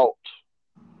about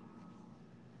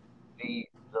the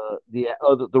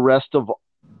rest of,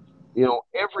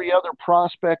 every other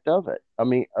prospect of it.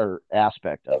 Or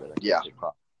aspect of it. Yeah.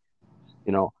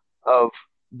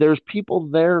 There's people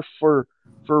there for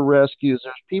rescues.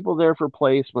 There's people there for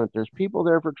placement. There's people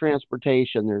there for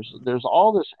transportation. There's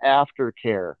all this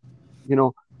aftercare.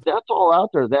 That's all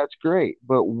out there. That's great.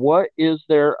 But what is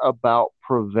there about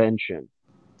prevention?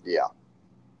 Yeah.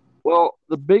 Well,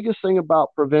 the biggest thing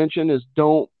about prevention is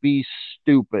don't be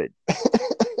stupid.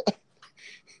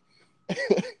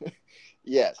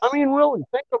 Yes. Really,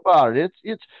 think about it.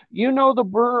 It's the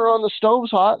burner on the stove's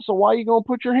hot, so why are you going to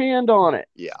put your hand on it?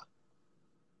 Yeah.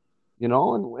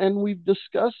 And we've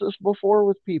discussed this before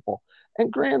with people.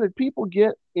 And granted, people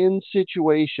get in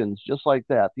situations just like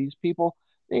that. These people,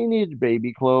 they needed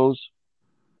baby clothes,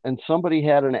 and somebody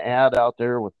had an ad out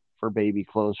there for baby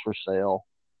clothes for sale.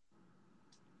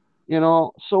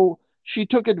 So she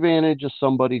took advantage of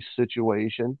somebody's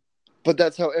situation. But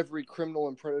that's how every criminal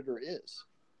and predator is.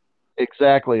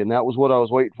 Exactly. And that was what I was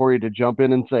waiting for you to jump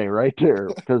in and say right there,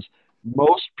 because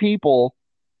most people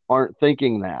aren't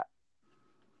thinking that.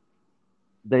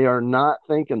 They are not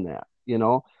thinking that,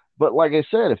 But like I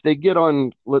said, if they get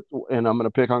on, and I'm going to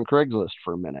pick on Craigslist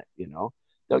for a minute, they'll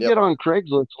get on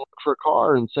Craigslist, look for a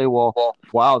car, and say, well,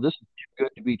 wow, this is too good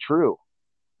to be true.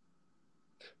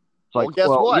 It's like, guess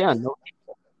what? Yeah, no,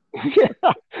 yeah,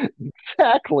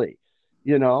 exactly.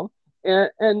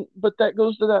 But that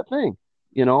goes to that thing,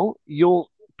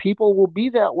 people will be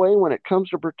that way when it comes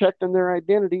to protecting their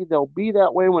identity. They'll be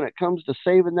that way when it comes to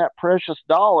saving that precious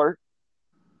dollar.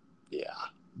 Yeah.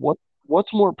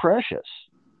 What's more precious?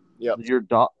 Yep. Your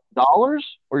dollars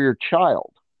or your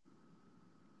child?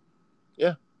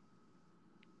 Yeah.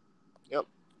 Yep.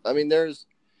 there is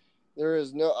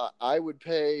no. I would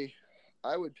pay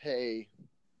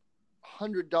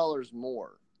 $100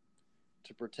 more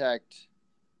to protect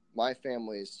my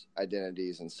family's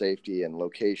identities and safety and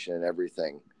location and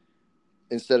everything,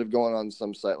 instead of going on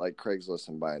some site like Craigslist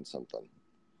and buying something.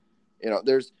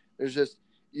 There's just,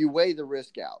 you weigh the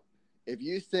risk out. If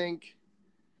you think,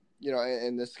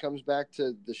 and this comes back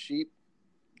to the sheep,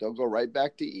 they'll go right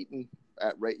back to eating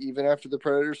even after the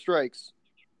predator strikes.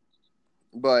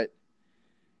 But,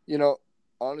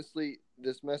 honestly,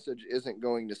 this message isn't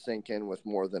going to sink in with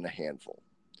more than a handful.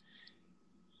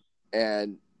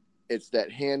 And it's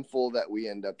that handful that we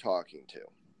end up talking to.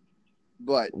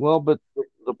 But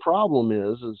the problem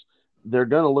is they're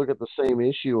going to look at the same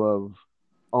issue of,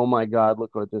 oh my God,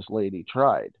 look what this lady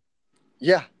tried.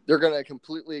 Yeah, they're going to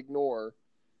completely ignore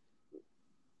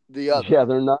the other. Yeah,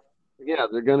 they're not. Yeah,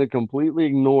 they're going to completely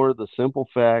ignore the simple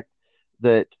fact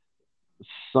that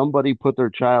somebody put their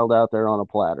child out there on a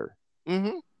platter.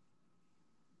 Mm-hmm.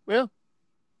 Yeah.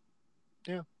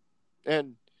 Yeah.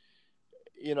 And,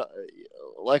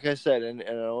 like I said, and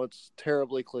I know it's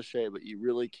terribly cliche, but you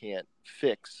really can't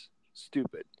fix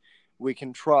stupid. We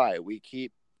can try. We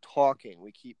keep talking.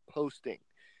 We keep posting.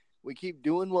 We keep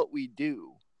doing what we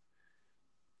do,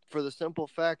 for the simple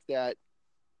fact that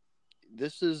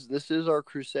this is our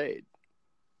crusade.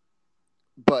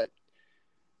 But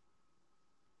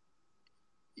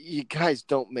you guys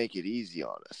don't make it easy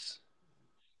on us.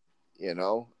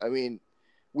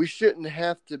 We shouldn't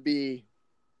have to be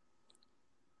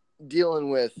dealing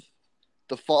with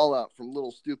the fallout from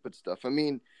little stupid stuff. I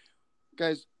mean,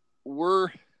 guys,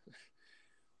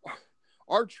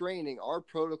 our training, our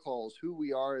protocols, who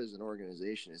we are as an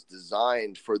organization is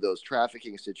designed for those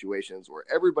trafficking situations where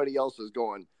everybody else is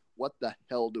going, what the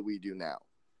hell do we do now?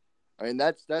 I mean,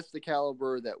 that's the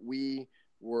caliber that we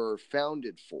were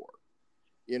founded for.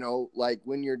 You know, like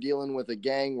when you're dealing with a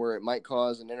gang where it might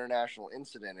cause an international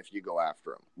incident if you go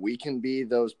after them, we can be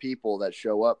those people that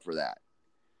show up for that.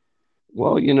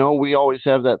 Well, we always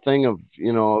have that thing of,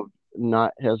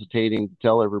 not hesitating to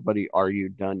tell everybody, are you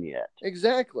done yet?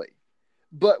 Exactly.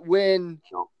 But when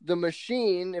No. the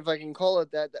machine, if I can call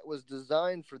it that, that was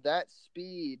designed for that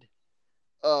speed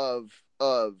of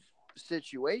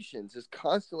situations is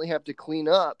constantly have to clean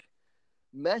up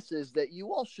messes that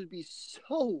you all should be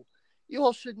you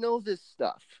all should know this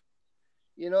stuff.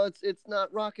 It's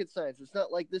not rocket science. It's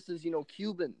not like this is,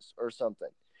 Cubans or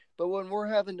something. But when we're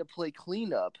having to play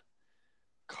cleanup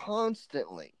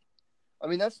constantly, I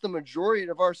mean, that's the majority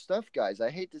of our stuff, guys. I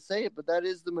hate to say it, but that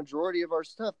is the majority of our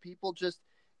stuff. People just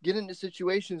get into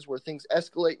situations where things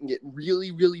escalate and get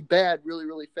really, really bad, really,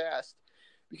 really fast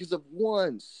because of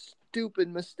one stupid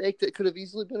mistake that could have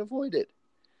easily been avoided.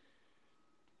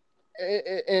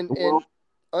 And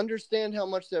understand how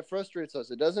much that frustrates us.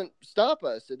 It doesn't stop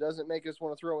us. It doesn't make us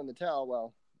want to throw in the towel.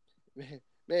 Well,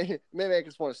 may make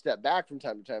us want to step back from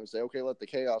time to time and say, okay, let the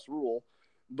chaos rule.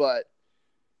 But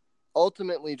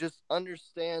ultimately, just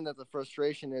understand that the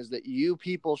frustration is that you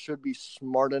people should be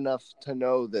smart enough to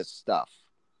know this stuff.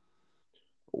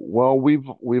 Well,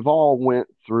 we've all went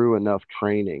through enough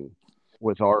training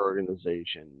with our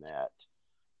organization that,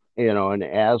 and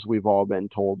as we've all been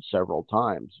told several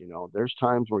times, there's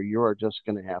times where you are just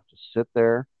going to have to sit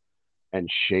there and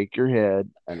shake your head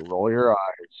and roll your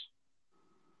eyes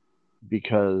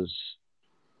because,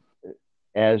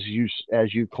 as you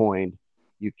coined,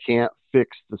 you can't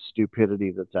fix the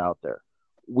stupidity that's out there.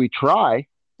 We try.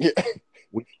 Yeah.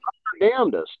 We try our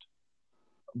damnedest.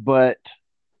 But,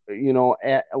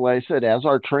 like I said, as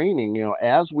our training,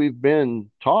 as we've been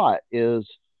taught is,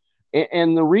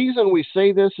 and the reason we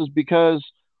say this is because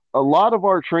a lot of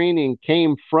our training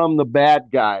came from the bad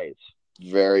guys.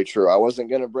 Very true. I wasn't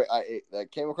going to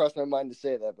that came across my mind to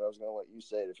say that, but I was going to let you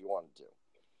say it if you wanted to.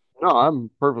 No, I'm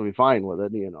perfectly fine with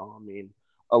it. I mean,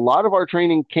 a lot of our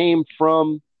training came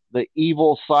from the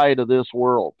evil side of this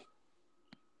world.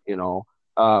 What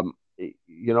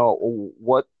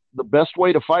the best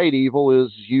way to fight evil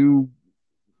is you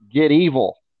get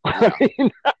evil. Yeah. I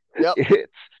mean, yep.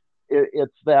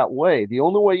 It's that way. The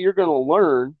only way you're going to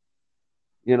learn,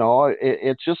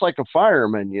 it's just like a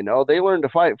fireman. They learn to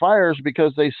fight fires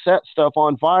because they set stuff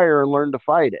on fire and learn to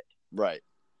fight it. Right.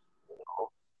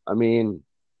 I mean,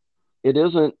 it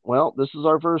isn't, well, this is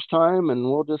our first time and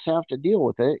we'll just have to deal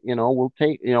with it.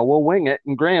 We'll wing it.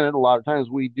 And granted, a lot of times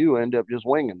we do end up just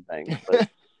winging things, but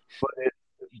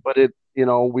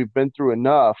we've been through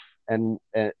enough and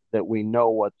that we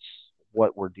know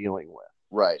what we're dealing with.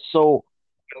 Right. So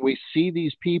when we see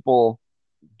these people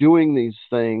doing these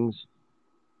things,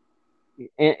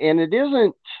 and it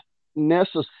isn't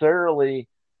necessarily,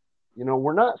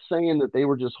 we're not saying that they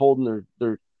were just holding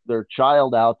their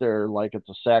child out there like it's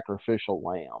a sacrificial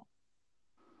lamb,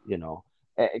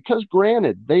 because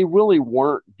granted, they really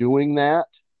weren't doing that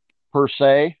per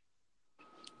se.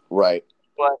 Right.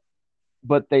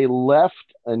 But they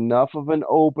left enough of an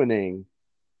opening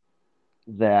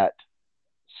that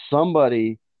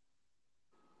somebody,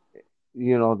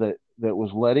 that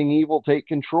was letting evil take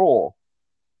control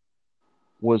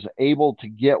was able to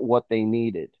get what they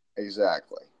needed.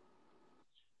 Exactly.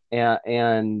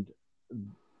 And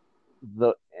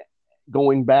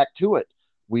going back to it,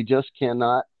 we just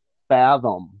cannot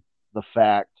fathom the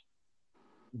fact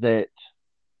that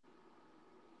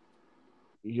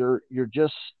you're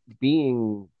just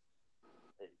being,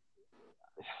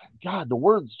 God, the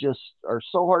words just are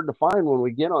so hard to find when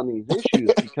we get on these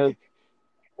issues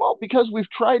because we've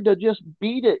tried to just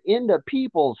beat it into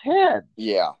people's heads.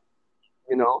 Yeah.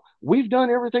 We've done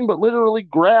everything but literally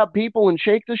grab people and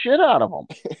shake the shit out of them,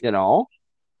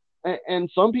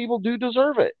 and some people do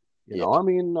deserve it. I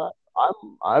mean,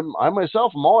 I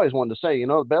myself am always one to say,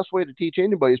 the best way to teach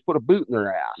anybody is put a boot in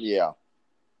their ass. Yeah.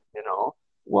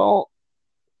 Well,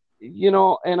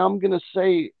 and I'm going to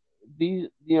say these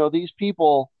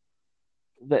people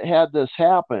that had this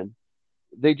happen,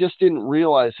 they just didn't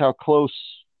realize how close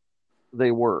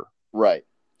they were. Right.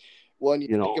 Well, and you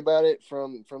think about it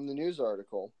from the news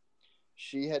article,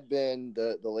 she had been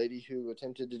the lady who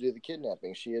attempted to do the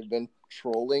kidnapping. She had been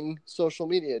trolling social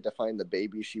media to find the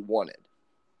baby she wanted.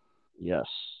 Yes.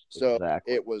 So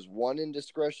exactly. it was one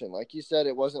indiscretion. Like you said,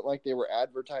 it wasn't like they were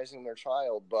advertising their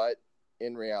child, but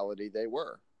in reality, they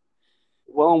were.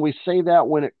 Well, and we say that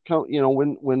when it comes,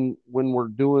 when we're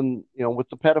doing, with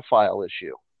the pedophile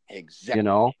issue, Exactly. you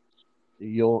know,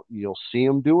 you'll see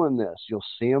them doing this. You'll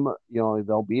see them,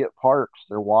 they'll be at parks.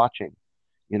 They're watching.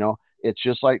 It's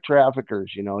just like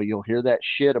traffickers. You'll hear that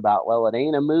shit about, well, it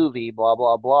ain't a movie, blah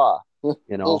blah blah.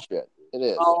 Bullshit. It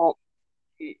is. Well,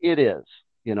 it is.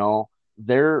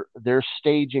 They're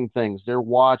staging things. They're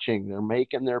watching. They're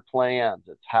making their plans.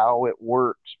 It's how it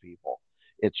works, people.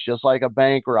 It's just like a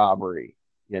bank robbery.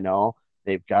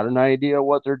 They've got an idea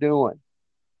what they're doing.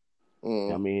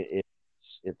 I mean,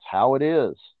 it's how it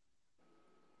is.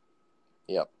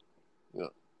 Yep.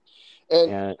 Yep.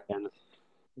 And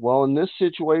well, in this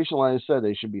situation, like I said,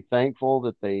 they should be thankful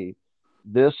that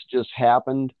this just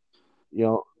happened.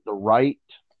 The right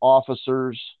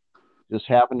officers just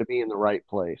happened to be in the right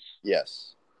place.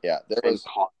 Yes. Yeah.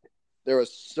 There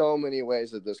was so many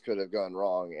ways that this could have gone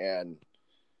wrong, and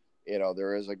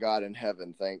there is a God in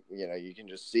heaven. You can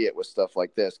just see it with stuff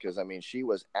like this, because I mean, she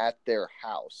was at their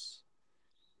house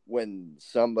when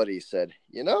somebody said,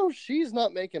 she's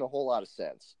not making a whole lot of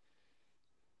sense.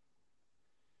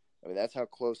 I mean, that's how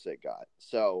close it got.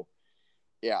 So,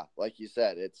 yeah, like you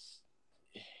said, it's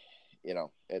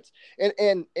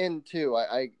and too,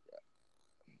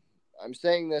 I'm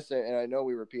saying this, and I know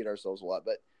we repeat ourselves a lot,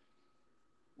 but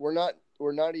we're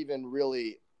not even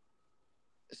really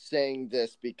saying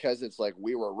this because it's like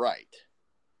we were right.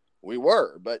 We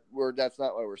were, but that's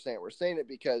not what we're saying. We're saying it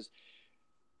because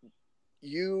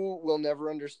you will never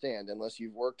understand unless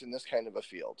you've worked in this kind of a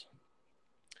field.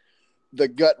 The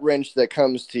gut wrench that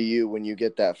comes to you when you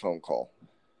get that phone call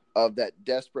of that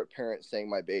desperate parent saying,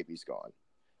 my baby's gone,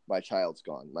 my child's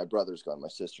gone, my brother's gone, my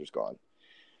sister's gone.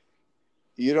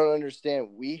 You don't understand.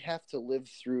 We have to live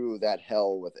through that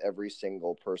hell with every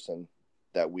single person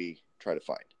that we try to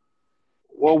find.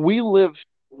 Well, we live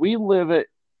it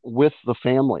with the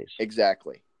families.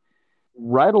 Exactly.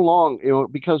 Right along,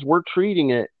 because we're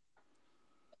treating it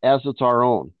as it's our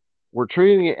own. We're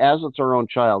treating it as it's our own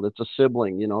child. It's a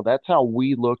sibling. That's how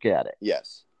we look at it.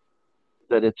 Yes.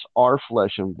 That it's our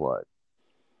flesh and blood.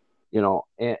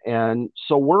 And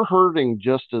so we're hurting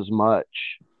just as much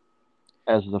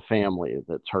as the family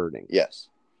that's hurting. Yes.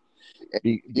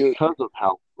 Because of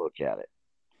how we look at it.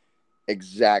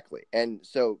 Exactly. And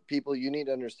so, people, you need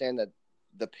to understand that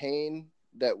the pain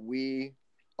that we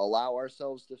allow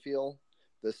ourselves to feel,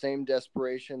 the same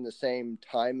desperation, the same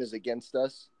time is against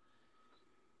us,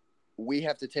 we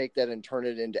have to take that and turn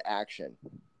it into action.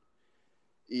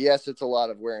 Yes, it's a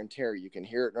lot of wear and tear. You can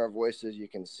hear it in our voices. You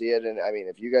can see it. And I mean,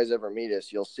 if you guys ever meet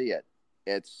us, you'll see it.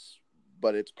 It's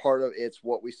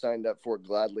what we signed up for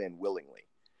gladly and willingly.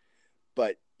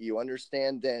 But you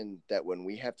understand then that when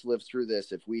we have to live through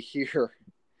this, if we hear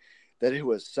that it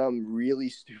was some really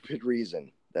stupid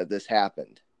reason that this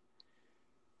happened,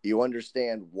 you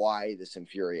understand why this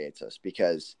infuriates us,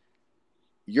 because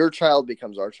your child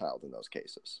becomes our child in those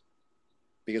cases,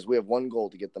 because we have one goal: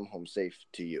 to get them home safe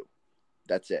to you.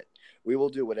 That's it. We will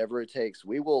do whatever it takes.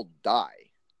 We will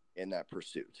die in that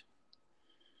pursuit.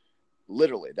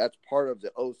 Literally, that's part of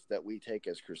the oath that we take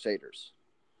as crusaders.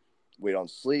 We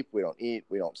don't sleep, we don't eat,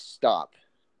 we don't stop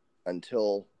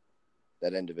until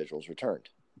that individual's returned.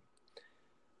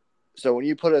 So when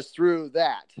you put us through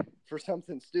that for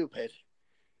something stupid,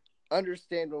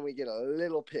 understand when we get a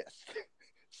little pissed.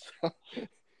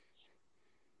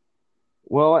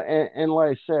 Well, and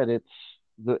like I said,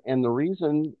 the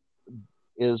reason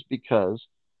is because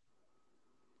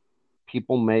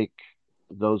people make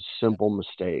those simple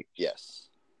mistakes. Yes.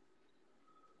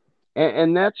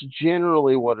 And that's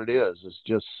generally what it is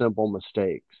just simple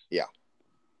mistakes. Yeah.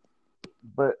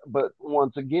 But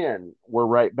once again, we're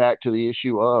right back to the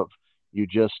issue of you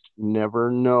just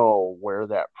never know where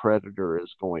that predator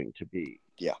is going to be.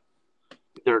 Yeah.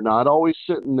 They're not always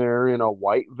sitting there in a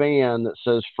white van that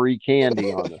says free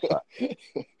candy on the side.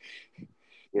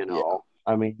 Yeah.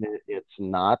 I mean, it's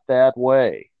not that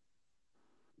way.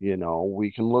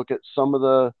 We can look at some of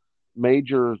the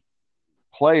major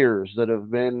players that have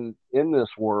been in this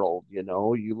world.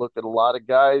 You look at a lot of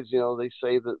guys, they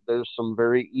say that there's some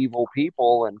very evil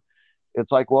people, and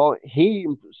it's like, well, he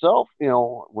himself,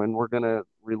 when we're going to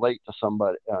relate to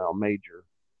somebody, a major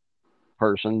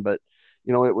person, but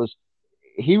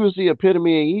he was the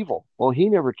epitome of evil. Well, he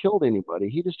never killed anybody.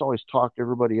 He just always talked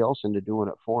everybody else into doing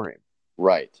it for him.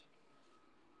 Right.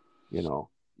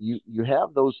 You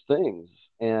have those things,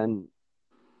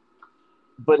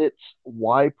 but it's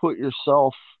why put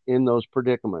yourself in those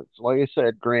predicaments? Like I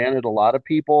said, granted, a lot of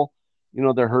people,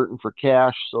 they're hurting for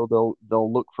cash, so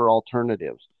they'll look for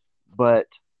alternatives. but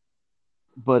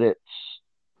it's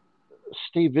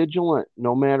stay vigilant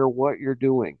no matter what you're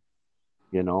doing.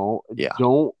 You know, Yeah.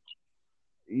 don't,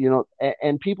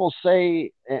 and people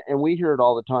say, and we hear it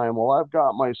all the time, well, I've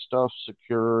got my stuff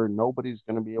secure and nobody's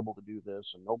going to be able to do this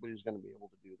and nobody's going to be able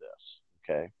to do this.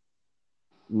 Okay.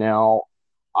 Now,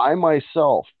 I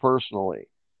myself personally,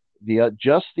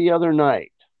 just the other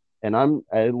night, and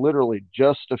I literally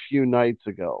just a few nights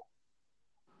ago,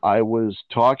 I was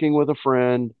talking with a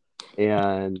friend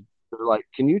and they're like,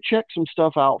 can you check some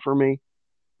stuff out for me?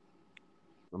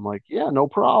 I'm like, yeah, no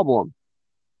problem.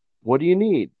 What do you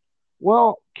need?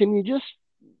 Well, can you just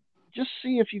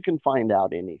see if you can find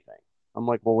out anything? I'm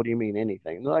like, well, what do you mean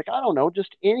anything? And they're like, I don't know,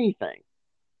 just anything,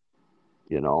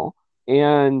 you know?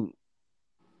 And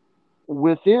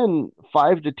within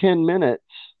 5 to 10 minutes,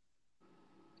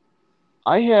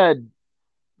 I had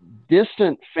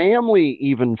distant family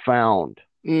even found.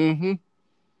 Mm-hmm.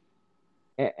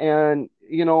 And,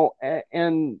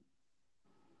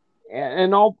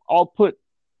 and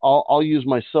I'll use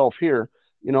myself here.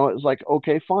 It's like,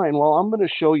 okay, fine. Well, I'm going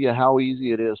to show you how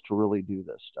easy it is to really do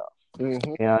this stuff.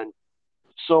 Mm-hmm. And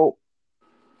so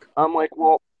I'm like,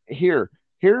 well,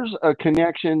 here's a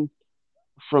connection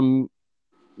from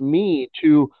me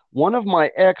to one of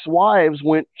my ex-wives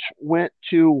went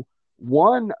to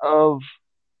one of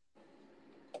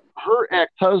her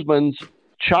ex-husband's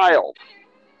child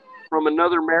from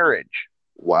another marriage.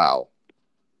 Wow.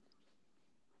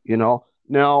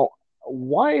 Now,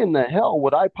 why in the hell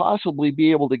would I possibly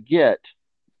be able to get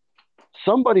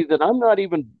somebody that I'm not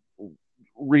even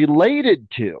related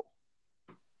to?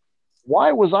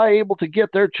 Why was I able to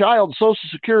get their child's social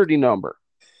security number?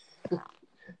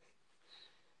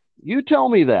 You tell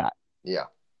me that. Yeah.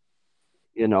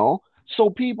 So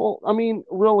people, I mean,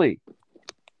 really,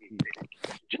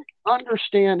 just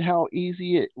understand how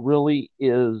easy it really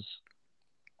is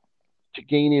to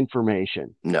gain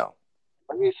information. No.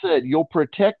 Like I said, you'll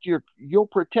protect your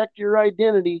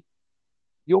identity.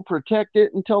 You'll protect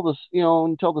it until the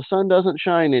sun doesn't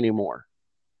shine anymore.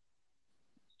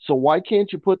 So why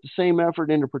can't you put the same effort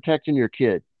into protecting your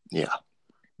kid? Yeah.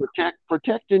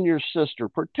 Protecting your sister,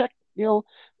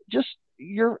 just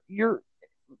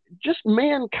just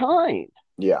mankind.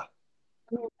 Yeah.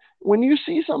 I mean, when you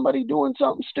see somebody doing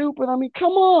something stupid, I mean,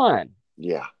 come on.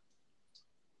 Yeah.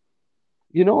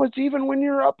 It's even when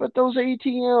you're up at those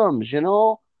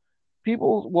ATMs,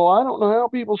 people, well, I don't know how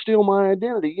people steal my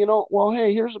identity. Well,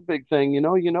 hey, here's a big thing.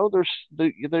 There's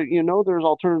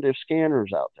alternative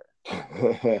scanners out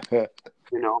there.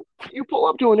 You pull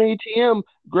up to an ATM,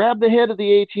 grab the head of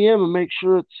the ATM and make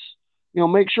sure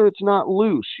it's not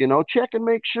loose. Check and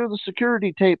make sure the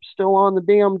security tape's still on the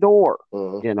damn door.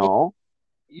 Mm-hmm.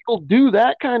 You'll do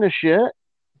that kind of shit,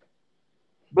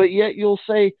 but yet you'll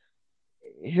say,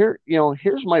 here's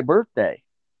my birthday.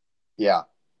 Yeah.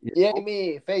 Yeah,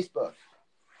 me, Facebook.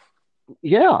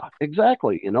 Yeah,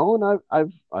 exactly. And I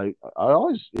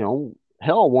always,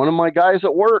 hell, one of my guys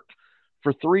at work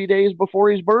for 3 days before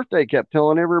his birthday kept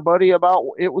telling everybody about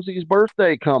it was his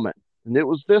birthday coming and it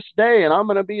was this day and I'm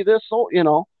going to be this old,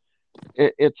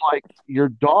 it's like your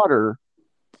daughter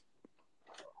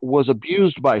was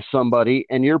abused by somebody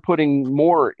and you're putting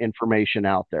more information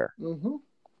out there. Mm-hmm.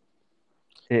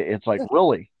 It's like,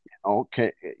 really,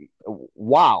 okay,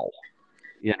 wow,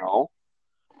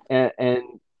 and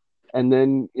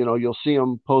then you'll see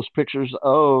them post pictures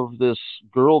of this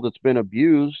girl that's been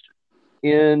abused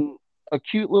in a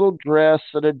cute little dress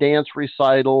at a dance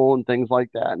recital and things like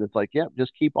that, and it's like, yeah,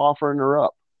 just keep offering her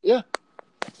up. Yeah.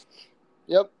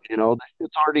 Yep.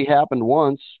 It's already happened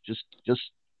once. Just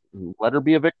let her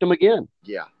be a victim again.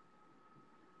 Yeah.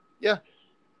 Yeah.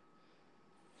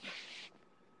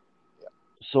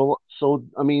 So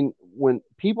I mean, when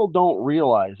people don't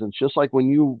realize, and it's just like when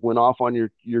you went off on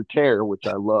your tear, which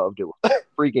I loved, it was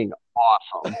freaking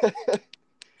awesome.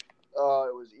 Oh,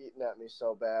 it was eating at me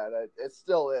so bad. It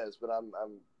still is, but I'm.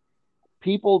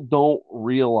 People don't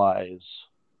realize,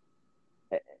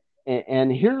 and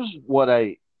here's what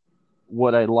I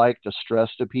like to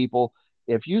stress to people: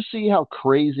 if you see how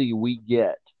crazy we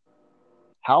get,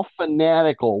 how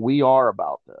fanatical we are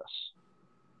about this,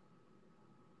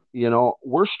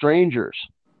 we're strangers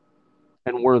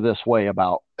and we're this way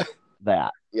about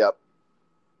that. Yep.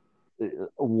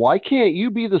 Why can't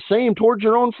you be the same towards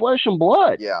your own flesh and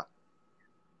blood? Yeah.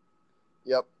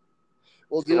 Yep.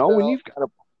 Well, when you've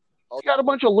got a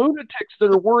bunch of lunatics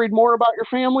that are worried more about your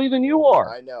family than you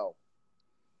are. I know.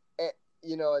 And,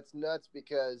 it's nuts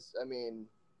because, I mean,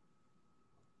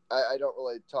 I don't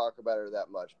really talk about her that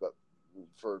much, but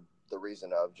for the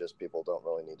reason of just people don't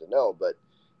really need to know. But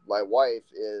my wife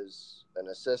is an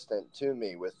assistant to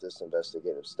me with this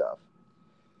investigative stuff,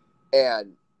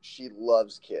 and she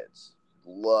loves kids.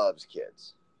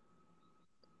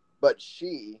 But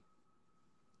she,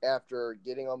 after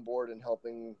getting on board and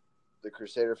helping the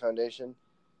Crusader Foundation,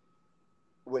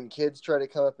 when kids try to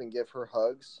come up and give her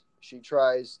hugs,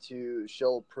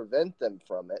 she'll prevent them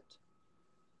from it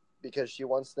because she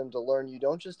wants them to learn you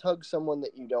don't just hug someone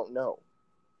that you don't know.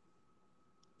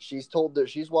 She's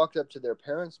walked up to their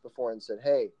parents before and said,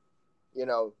 hey,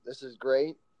 this is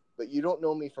great, but you don't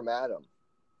know me from Adam.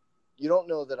 You don't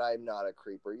know that I'm not a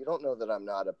creeper. You don't know that I'm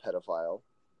not a pedophile.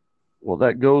 Well,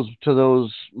 that goes to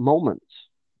those moments,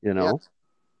 Yes,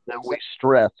 that exactly. we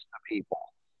stress to people.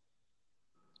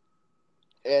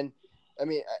 And I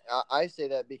mean, I say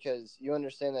that because you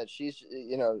understand that she's,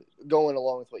 going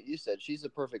along with what you said, she's a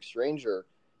perfect stranger.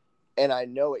 And I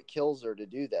know it kills her to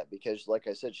do that because, like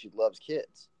I said, she loves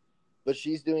kids. But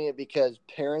she's doing it because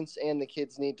parents and the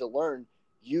kids need to learn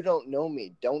you don't know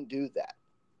me. Don't do that.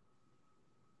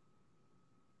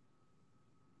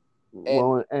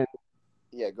 And And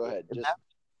yeah, go ahead. Just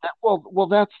well,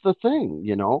 that's the thing.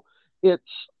 It's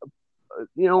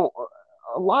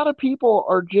a lot of people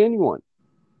are genuine.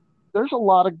 There's a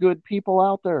lot of good people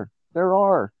out there. There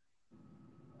are,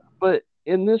 but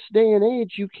in this day and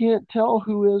age, you can't tell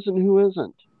who is and who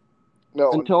isn't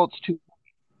no. until it's too.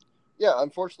 Yeah,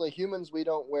 unfortunately, humans, we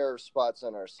don't wear spots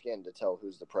on our skin to tell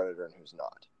who's the predator and who's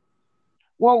not.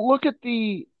 Well, look at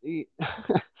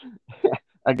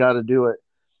I got to do it.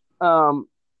 Um,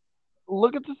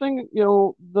 Look at the thing.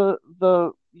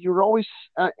 You're always,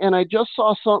 and I just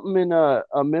saw something in a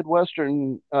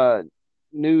Midwestern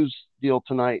news deal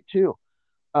tonight too,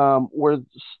 where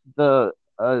the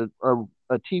a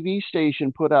TV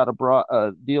station put out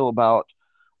a deal about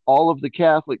all of the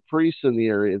Catholic priests in the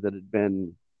area that had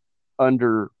been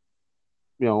under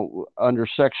under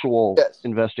sexual Yes.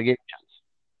 investigations.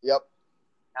 Yep.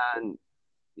 And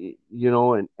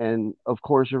and of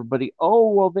course everybody, oh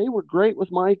well, they were great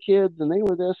with my kids, and they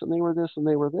were this, and they were this, and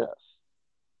they were this.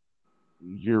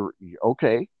 You're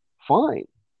okay, fine.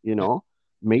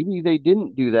 Maybe they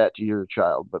didn't do that to your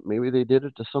child, but maybe they did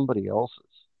it to somebody else's.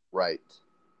 Right.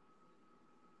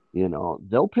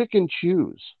 They'll pick and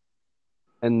choose.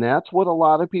 And that's what a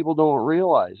lot of people don't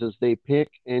realize is they pick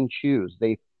and choose.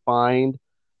 They find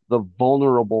the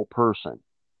vulnerable person.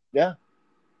 Yeah.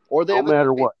 Or they no have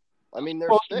matter what. I mean, they're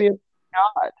supposed to be a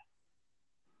God.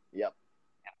 Yep.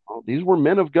 These were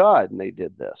men of God, and they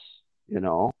did this.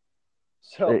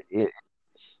 So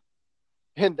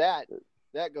and that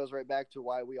goes right back to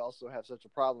why we also have such a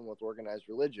problem with organized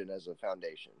religion as a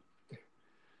foundation.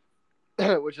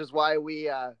 Which is why we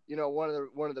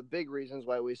one of the big reasons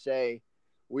why we say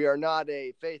we are not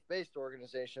a faith-based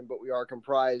organization, but we are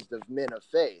comprised of men of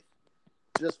faith,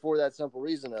 just for that simple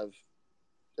reason of,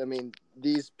 I mean,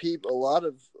 these people, a lot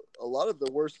of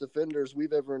the worst offenders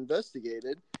we've ever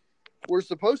investigated were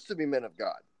supposed to be men of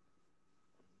God.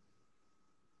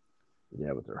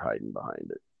 Yeah, but they're hiding behind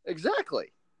it.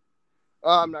 Exactly.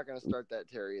 I'm not going to start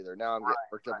that tear either. Now I'm getting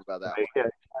worked up about that. Yeah,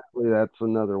 exactly. That's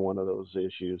another one of those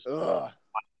issues. Ugh.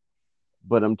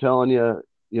 But I'm telling you,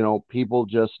 people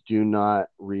just do not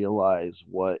realize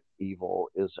what evil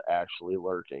is actually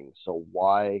lurking. So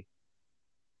why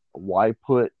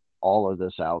put all of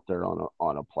this out there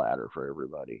on a platter for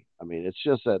everybody? I mean, it's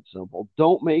just that simple.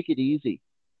 Don't make it easy.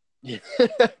 I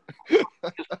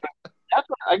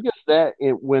guess that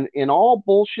when in all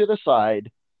bullshit aside,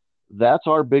 that's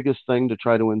our biggest thing to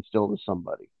try to instill to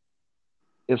somebody.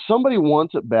 If somebody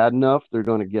wants it bad enough, they're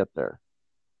going to get there.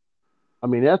 I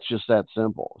mean, that's just that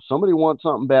simple. If somebody wants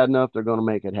something bad enough, they're going to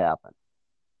make it happen.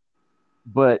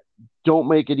 But don't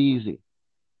make it easy.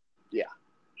 Yeah.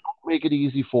 Don't make it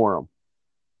easy for them.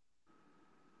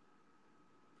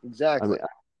 Exactly. I mean,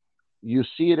 you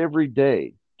see it every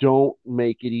day. Don't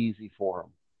make it easy for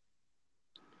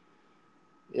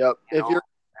them. Yep.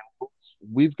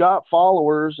 We've got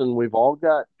followers, and we've all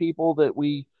got people that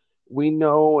we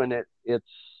know, and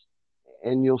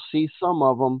and you'll see some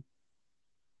of them,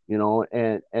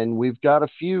 and we've got a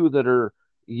few that are,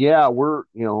 we're,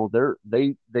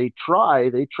 they try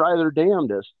their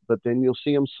damnedest, but then you'll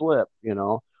see them slip,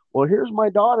 well, here's my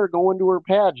daughter going to her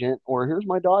pageant, or here's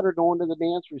my daughter going to the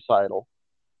dance recital.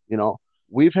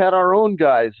 We've had our own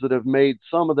guys that have made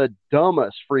some of the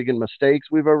dumbest freaking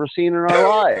mistakes we've ever seen in our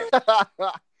lives.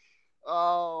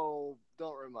 Oh,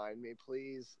 don't remind me,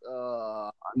 please.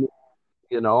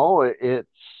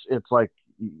 It's like,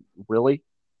 really,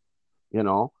 and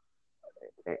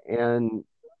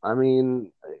I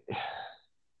mean,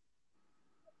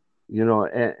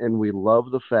 and we love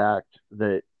the fact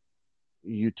that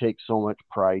you take so much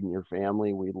pride in your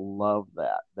family. We love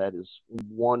that. That is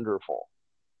wonderful.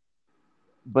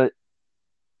 But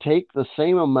take the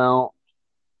same amount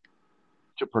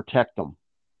to protect them.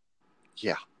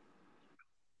 Yeah.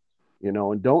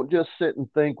 And don't just sit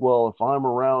and think, well, if I'm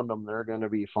around them, they're going to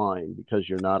be fine, because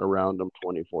you're not around them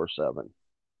 24/7.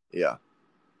 Yeah.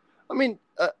 I mean,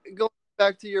 going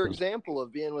back to your example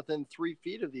of being within 3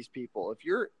 feet of these people, if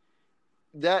you're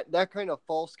that kind of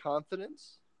false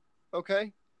confidence,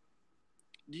 okay,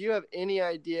 do you have any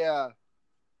idea?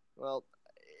 Well,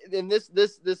 and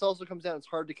this also comes down. It's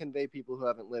hard to convey people who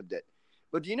haven't lived it.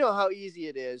 But do you know how easy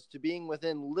it is to being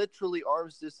within literally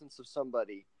arm's distance of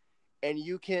somebody, and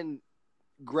you can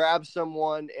grab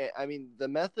someone? I mean, the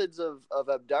methods of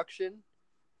abduction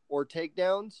or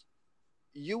takedowns,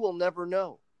 you will never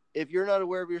know. If you're not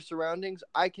aware of your surroundings,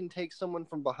 I can take someone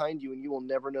from behind you and you will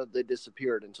never know they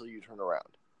disappeared until you turn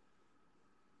around.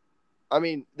 I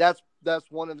mean, that's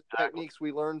one of the techniques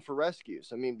we learn for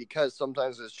rescues. I mean, because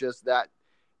sometimes it's just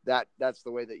that's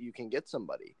the way that you can get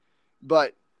somebody.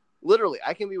 But literally,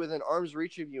 I can be within arm's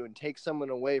reach of you and take someone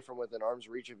away from within arm's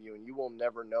reach of you, and you will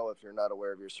never know if you're not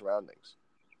aware of your surroundings.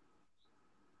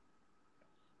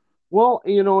 Well,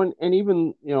 and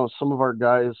even, some of our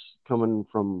guys coming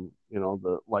from,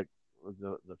 the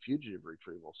fugitive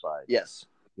retrieval side, Yes.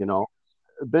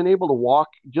 Been able to walk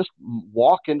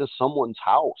into someone's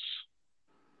house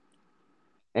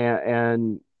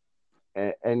and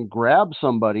grab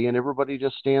somebody, and everybody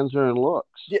just stands there and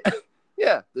looks. Yeah.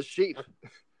 Yeah, the sheep.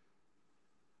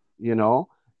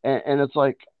 And it's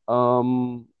like,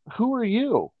 who are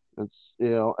you? It's,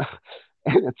 and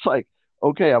it's like,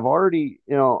 okay, I've already,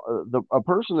 a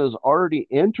person has already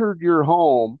entered your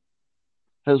home,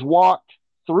 has walked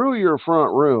through your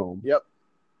front room. Yep.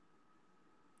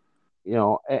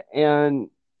 And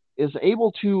is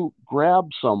able to grab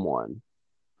someone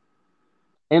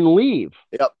and leave.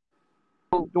 Yep.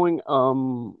 Going,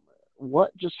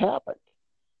 what just happened?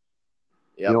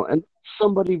 Yep. And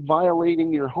somebody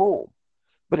violating your home.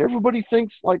 But everybody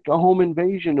thinks like a home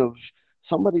invasion of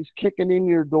somebody's kicking in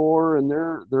your door and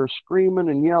they're screaming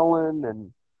and yelling,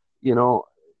 and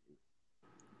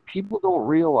people don't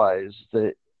realize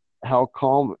that how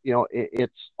calm,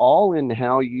 it's all in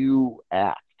how you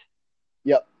act.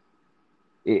 Yep.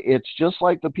 It's just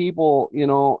like the people,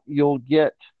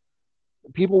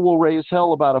 people will raise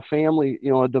hell about a family,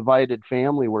 a divided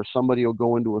family where somebody will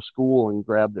go into a school and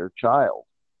grab their child.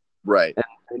 Right.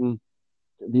 And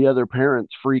the other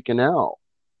parent's freaking out,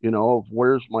 of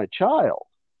where's my child?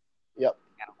 Yep.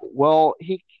 Well,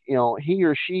 he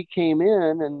or she came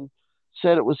in and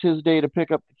said it was his day to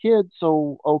pick up the kid.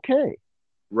 So, okay.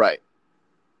 Right.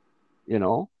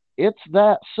 It's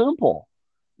that simple,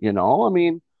 I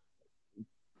mean,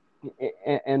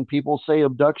 and people say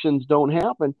abductions don't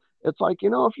happen. It's like,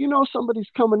 if somebody's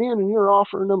coming in and you're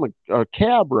offering them a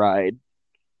cab ride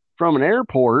from an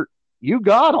airport, you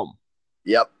got them.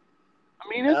 Yep. I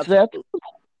mean, it's Absolutely.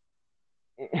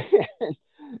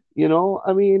 That,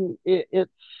 I mean,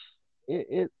 it's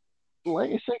like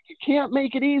I said, you can't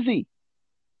make it easy.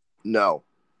 No.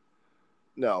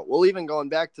 Well, even going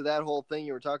back to that whole thing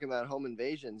you were talking about, home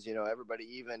invasions, everybody,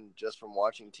 even just from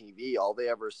watching TV, all they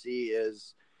ever see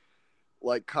is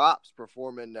like cops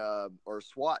performing or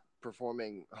SWAT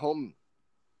performing home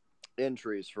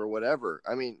entries for whatever.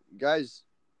 I mean, guys,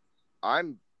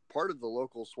 I'm part of the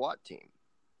local SWAT team.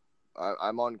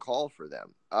 I'm on call for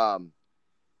them.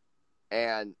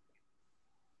 And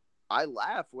I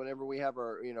laugh whenever we have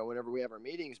our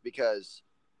meetings, because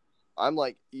I'm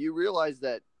like, you realize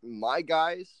that my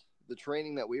guys, the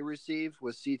training that we receive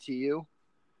with CTU,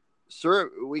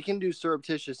 we can do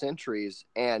surreptitious entries,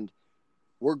 and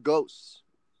we're ghosts.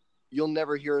 You'll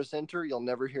never hear us enter. You'll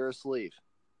never hear us leave.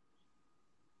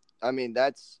 I mean,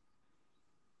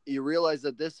 you realize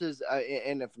that this is,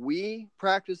 and if we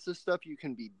practice this stuff, you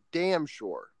can be damn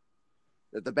sure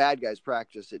that the bad guys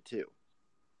practice it too.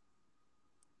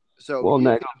 So, well,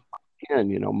 next,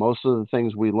 again, most of the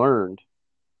things we learned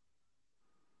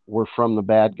were from the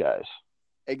bad guys.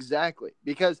 Exactly,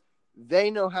 because they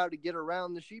know how to get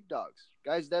around the sheepdogs.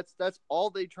 Guys, that's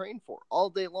all they train for all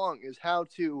day long, is how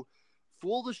to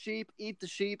fool the sheep, eat the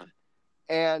sheep,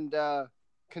 and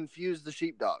confuse the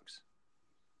sheepdogs.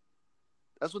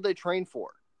 That's what they train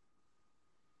for.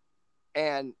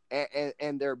 And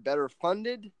they're better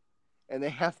funded, and they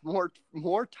have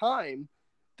more time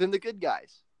than the good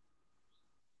guys.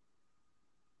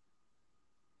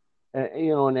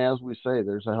 And as we say,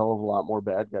 there's a hell of a lot more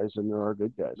bad guys than there are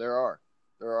good guys. There are.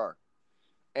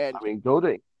 And I mean, go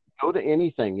to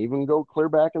anything, even go clear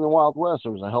back in the Wild West.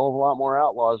 There was a hell of a lot more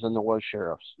outlaws than there was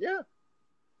sheriffs. Yeah.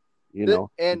 You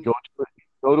know, And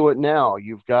go to it now.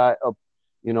 You've got a,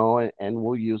 you know, and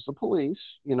we'll use the police.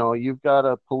 You know, you've got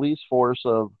a police force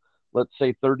of, let's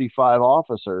say, 35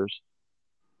 officers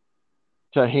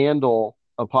to handle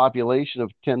a population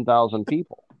of 10,000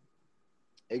 people.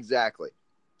 exactly.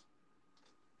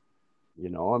 You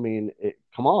know, I mean,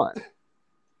 come on.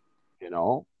 You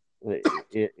know,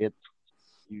 it's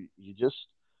you just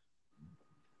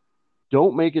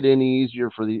don't make it any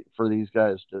easier for these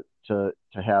guys to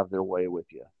have their way with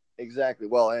you. Exactly.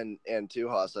 Well, and too,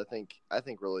 Haas, I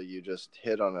think really you just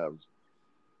hit on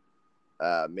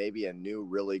a maybe a new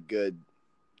really good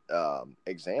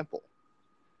example,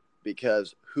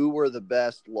 because who were the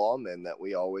best lawmen that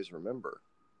we always remember?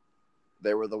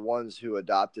 They were the ones who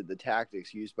adopted the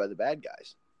tactics used by the bad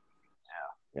guys.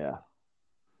 Yeah.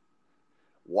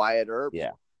 Wyatt Earp,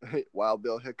 Yeah. Wild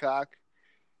Bill Hickok.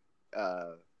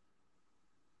 Uh,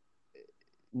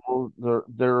 Well,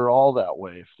 they're all that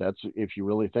way. If you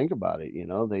really think about it, you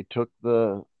know, they took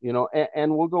the, you know,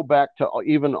 and we'll go back to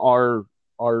even our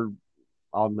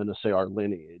I'm going to say our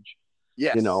lineage. You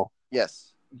yes, know,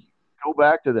 yes. go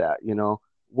back to that. You know,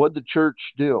 what the church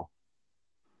do?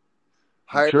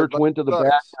 The Hired a church bunch went to the of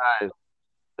bad thugs. guys.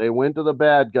 They went to the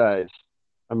bad guys.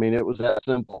 I mean, it was that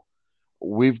simple.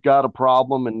 We've got a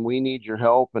problem and we need your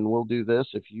help, and we'll do this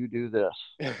if you do this.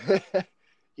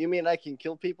 You mean I can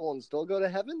kill people and still go to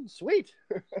heaven? Sweet.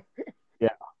 Yeah,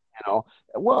 you know.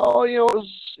 Well, you know, it was,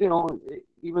 you know,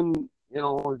 even, you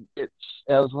know, it's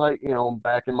as like, you know,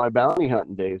 back in my bounty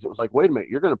hunting days, it was like, wait a minute,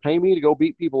 you're going to pay me to go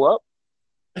beat people up?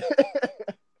 I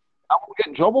won't get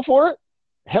in trouble for it?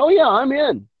 Hell yeah, I'm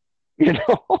in. You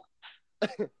know.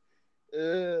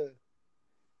 uh,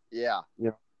 yeah.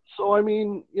 Yeah. So I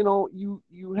mean, you know,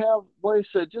 you have, like I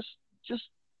said, just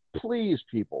please,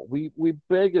 people, we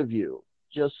beg of you,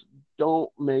 just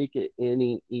don't make it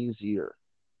any easier.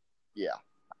 Yeah.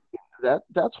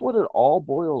 That's what it all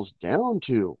boils down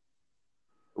to.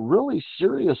 Really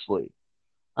seriously.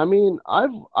 I mean,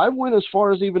 I've went as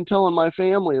far as even telling my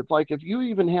family, it's like, if you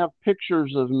even have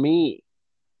pictures of me,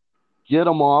 get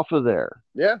them off of there.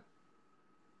 Yeah.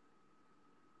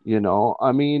 You know,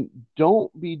 I mean,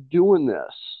 don't be doing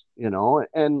this, you know,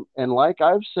 and like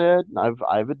I've said,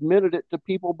 I've admitted it to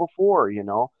people before, you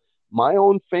know, my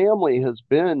own family has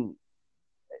been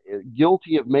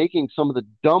guilty of making some of the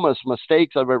dumbest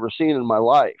mistakes I've ever seen in my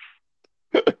life.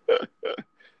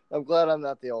 I'm glad I'm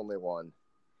not the only one.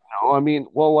 You know, I mean,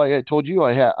 well, like I told you,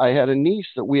 I had a niece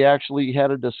that we actually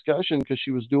had a discussion because she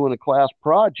was doing a class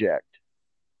project,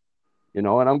 you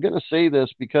know, and I'm going to say this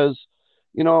because,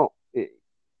 you know,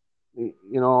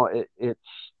 it's,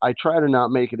 I try to not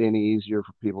make it any easier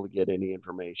for people to get any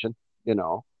information, you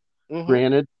know. Mm-hmm.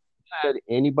 Granted, said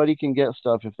anybody can get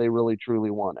stuff if they really truly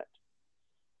want it.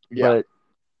 Yeah. But,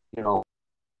 you know,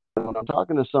 when I'm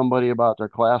talking to somebody about their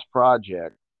class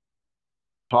project,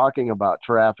 talking about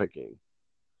trafficking,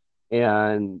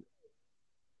 and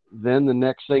then the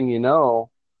next thing you know,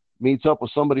 meets up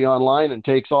with somebody online and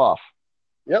takes off.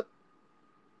 Yep.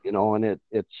 You know, and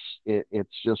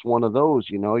it's just one of those,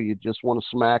 you know, you just want to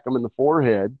smack them in the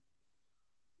forehead,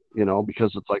 you know,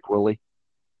 because it's like, really,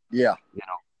 Yeah. you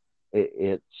know,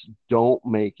 it's, don't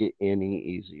make it any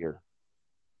easier.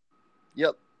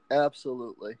 Yep.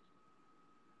 Absolutely.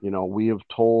 You know, we have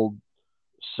told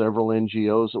several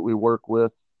NGOs that we work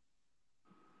with,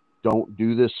 don't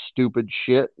do this stupid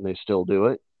shit, and they still do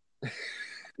it.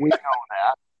 We know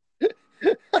that. So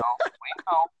we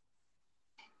know.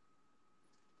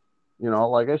 You know,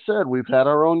 like I said, we've had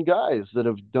our own guys that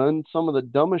have done some of the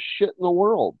dumbest shit in the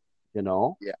world, you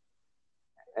know?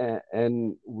 Yeah.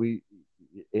 And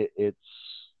it's,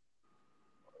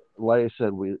 like I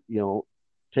said, we, you know,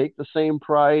 take the same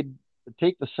pride,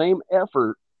 take the same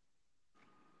effort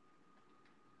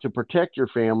to protect your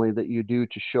family that you do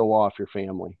to show off your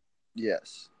family.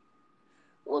 Yes.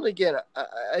 Well, again,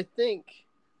 I think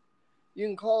you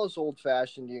can call us old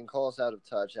fashioned, you can call us out of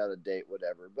touch, out of date,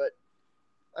 whatever. But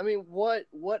I mean,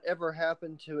 whatever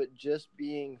happened to it just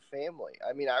being family?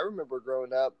 I mean, I remember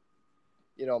growing up,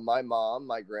 you know, my mom,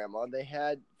 my grandma, they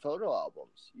had photo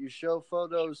albums. You show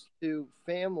photos to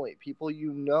family, people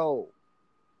you know.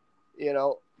 You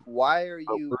know, why are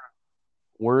But you?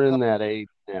 we're in that age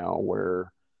now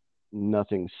where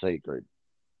nothing's sacred.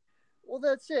 Well,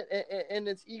 that's it, and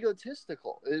it's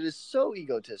egotistical. It is so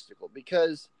egotistical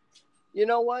because you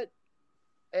know what?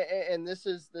 And this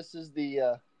is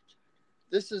the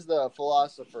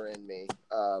philosopher in me.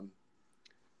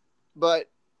 But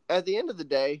at the end of the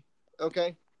day,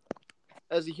 okay,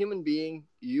 as a human being,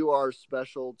 you are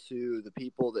special to the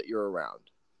people that you're around.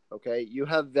 Okay, you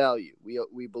have value.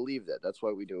 We believe that. That's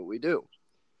why we do what we do.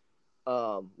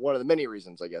 One of the many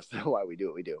reasons, I guess, why we do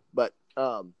what we do. But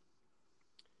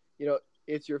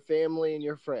it's your family and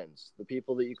your friends, the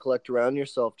people that you collect around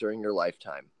yourself during your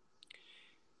lifetime.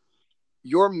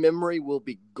 Your memory will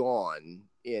be gone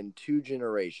in 2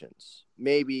 generations,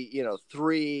 maybe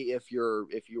 3 if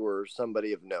you were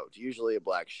somebody of note, usually a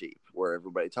black sheep where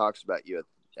everybody talks about you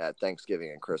at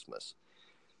Thanksgiving and Christmas.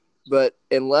 But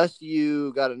unless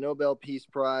you got a Nobel Peace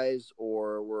Prize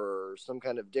or were some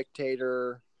kind of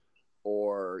dictator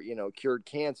or cured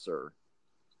cancer,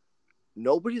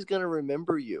 nobody's going to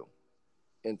remember you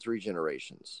in 3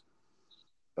 generations.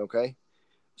 Okay,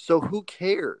 so who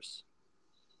cares?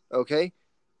 Okay,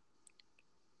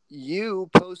 you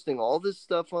posting all this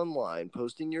stuff online,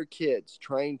 posting your kids,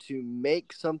 trying to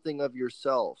make something of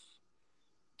yourself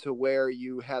to where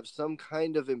you have some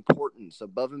kind of importance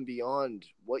above and beyond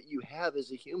what you have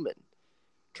as a human,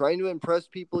 trying to impress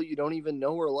people you don't even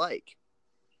know or like.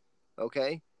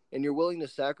 Okay, and you're willing to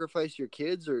sacrifice your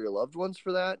kids or your loved ones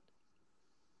for that.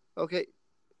 Okay,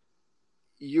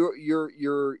 you're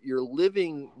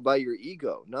living by your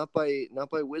ego, not by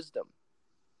wisdom.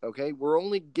 Okay, we're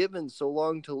only given so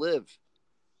long to live.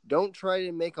 Don't try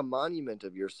to make a monument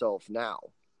of yourself now.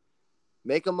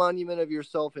 Make a monument of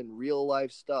yourself in real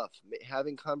life stuff,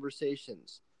 having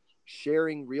conversations,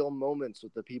 sharing real moments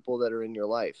with the people that are in your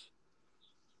life.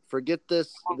 Forget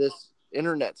this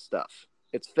internet stuff.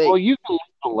 It's fake. Well, you can leave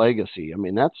a legacy. I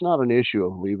mean, that's not an issue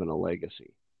of leaving a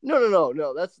legacy.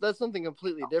 No. That's something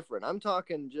completely different. I'm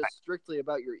talking just strictly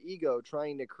about your ego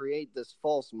trying to create this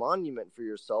false monument for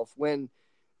yourself when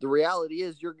the reality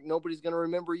is nobody's going to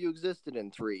remember you existed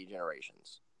in 3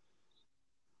 generations.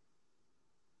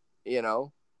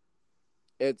 It's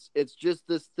just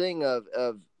this thing of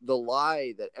the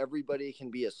lie that everybody can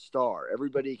be a star,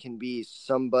 everybody can be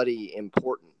somebody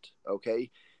important. Okay,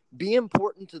 be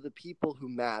important to the people who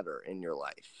matter in your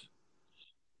life.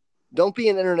 Don't be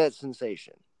an internet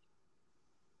sensation.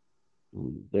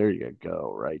 There you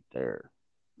go, right there.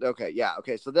 Okay, yeah,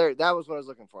 okay. So that was what I was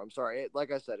looking for. I'm sorry.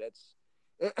 Like I said, it's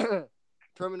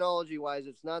terminology wise,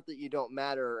 it's not that you don't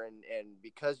matter, and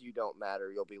because you don't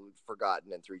matter, you'll be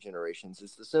forgotten in 3 generations.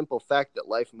 It's the simple fact that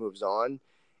life moves on,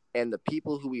 and the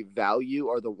people who we value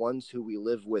are the ones who we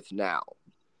live with now.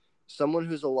 Someone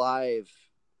who's alive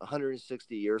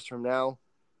 160 years from now,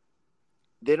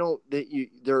 they're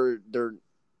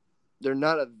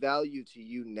not of value to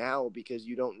you now because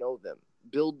you don't know them.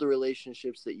 Build the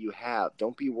relationships that you have.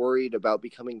 Don't be worried about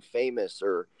becoming famous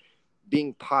or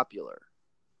being popular.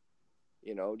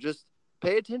 Just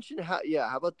pay attention to how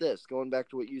about this? Going back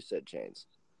to what you said, Chains.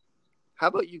 How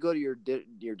about you go to your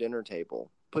dinner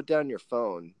table, put down your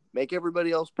phone, make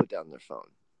everybody else put down their phone,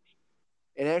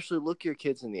 and actually look your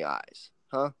kids in the eyes,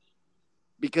 huh?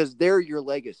 Because they're your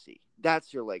legacy.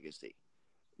 That's your legacy.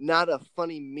 Not a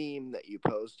funny meme that you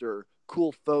post or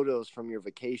cool photos from your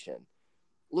vacation.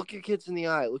 Look your kids in the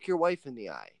eye. Look your wife in the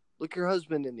eye. Look your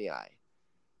husband in the eye.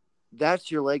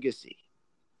 That's your legacy.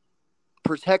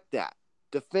 Protect that.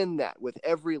 Defend that with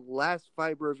every last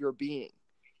fiber of your being.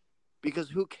 Because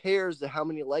who cares how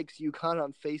many likes you got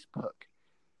on Facebook?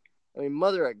 I mean,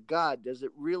 mother of God, does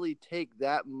it really take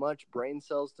that much brain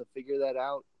cells to figure that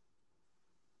out?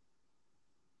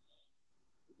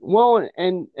 Well,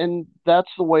 and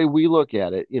that's the way we look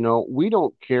at it. We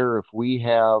don't care if we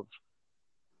have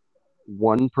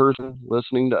one person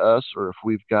listening to us or if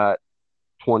we've got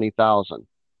 20,000.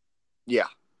 Yeah.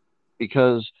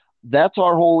 Because that's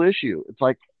our whole issue. It's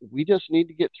like we just need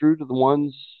to get through to the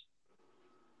ones,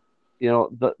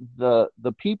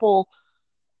 the people.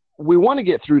 We want to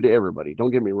get through to everybody.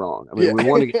 Don't get me wrong. I mean, we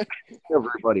want to get to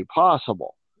everybody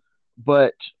possible,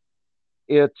 but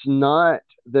it's not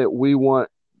that we want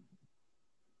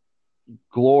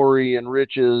glory and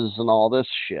riches and all this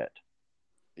shit.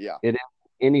 Yeah. It has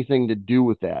anything to do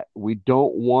with that. We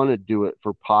don't want to do it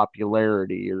for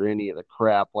popularity or any of the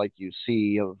crap like you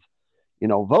see of,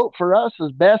 vote for us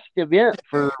as best event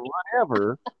for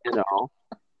whatever,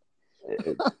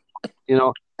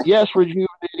 yes,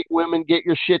 rejuvenating women, get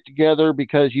your shit together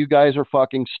because you guys are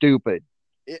fucking stupid.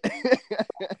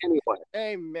 Anyway.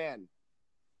 Amen.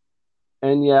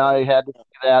 And yeah, I had to do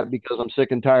that because I'm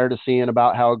sick and tired of seeing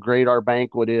about how great our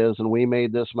banquet is and we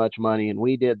made this much money and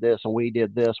we did this and we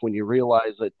did this when you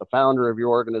realize that the founder of your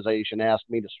organization asked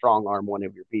me to strong arm one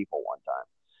of your people one time.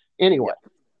 Anyway.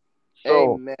 Yeah.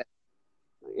 So, amen.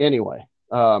 Anyway,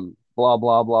 blah, blah,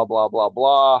 blah, blah, blah,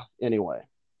 blah. Anyway,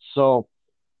 so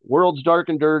world's dark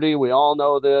and dirty. We all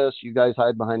know this. You guys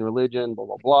hide behind religion, blah,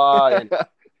 blah, blah. And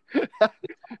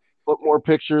put more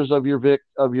pictures of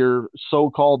your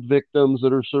so-called victims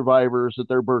that are survivors at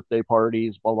their birthday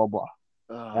parties, blah, blah, blah.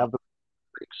 Have the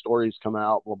stories come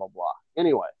out, blah, blah, blah.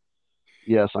 Anyway,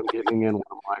 yes, I'm getting in one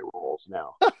of my roles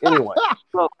now. Anyway,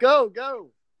 so Go.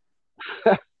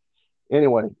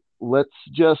 anyway, let's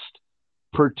just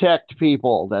protect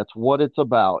people. That's what it's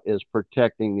about, is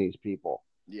protecting these people.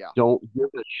 Yeah. Don't give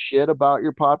a shit about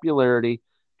your popularity,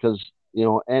 because,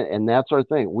 and that's our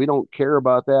thing. We don't care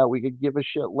about that. We could give a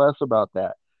shit less about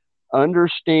that.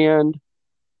 Understand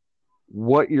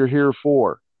what you're here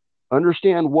for.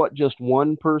 Understand what just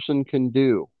one person can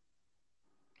do.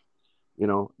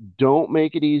 Don't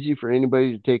make it easy for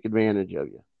anybody to take advantage of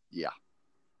you. Yeah.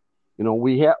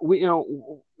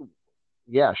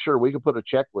 Yeah, sure, we could put a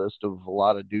checklist of a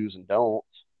lot of do's and don'ts,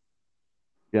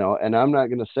 and I'm not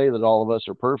going to say that all of us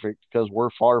are perfect, because we're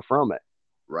far from it.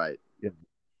 Right. Yeah.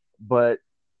 But,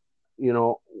 you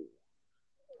know,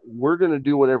 we're going to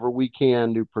do whatever we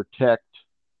can to protect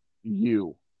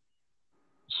you.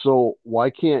 So why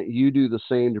can't you do the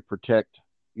same to protect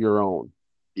your own?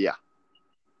 Yeah.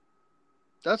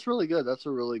 That's really good. That's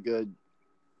a really good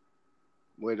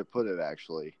way to put it,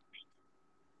 actually.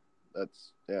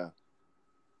 That's, yeah.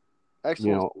 You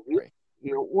Excellent know, story.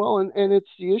 well, and it's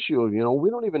the issue of, we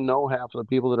don't even know half of the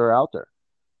people that are out there,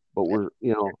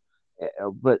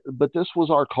 but but this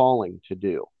was our calling to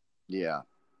do. Yeah.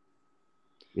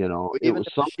 It Even was if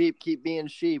the some sheep keep being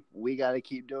sheep, we got to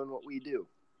keep doing what we do.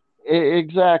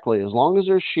 exactly. As long as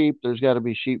there's sheep, there's got to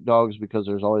be sheepdogs, because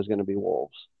there's always going to be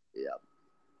wolves. Yeah.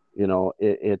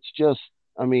 It's just,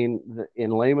 I mean,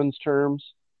 in layman's terms,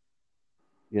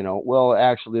 well,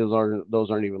 actually, those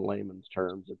aren't even layman's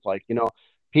terms. It's like,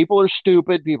 people are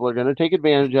stupid. People are going to take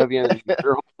advantage of you, and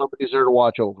your somebody's there to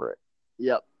watch over it.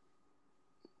 Yep.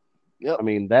 I Yep.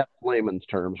 mean, that's layman's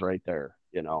terms right there.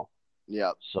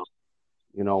 Yep. So,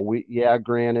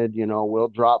 granted, we'll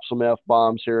drop some F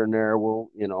bombs here and there. We'll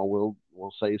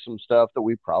say some stuff that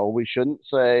we probably shouldn't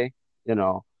say,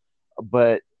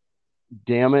 but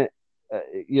damn it, uh,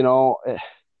 you know,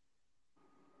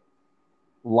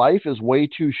 life is way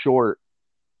too short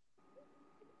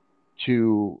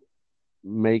to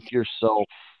make yourself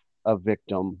a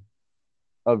victim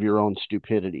of your own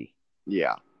stupidity.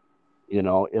 Yeah.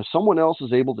 If someone else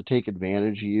is able to take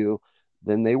advantage of you,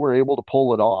 then they were able to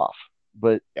pull it off.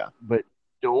 But Yeah. but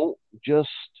don't just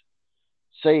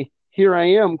say, "Here I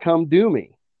am, come do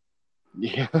me."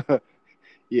 Yeah.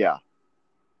 Yeah.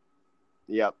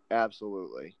 Yep.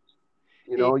 Absolutely.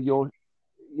 You know, you'll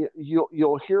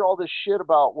hear all this shit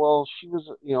about, well, she was,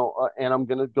 and I'm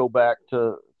going to go back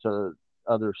to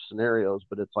other scenarios,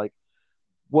 but it's like,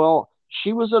 well,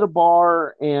 she was at a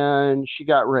bar and she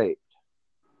got raped.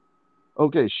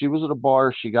 Okay, she was at a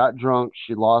bar, she got drunk,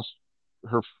 she lost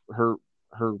her her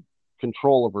her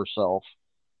control of herself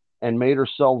and made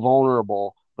herself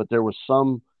vulnerable, but there was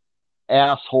some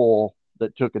asshole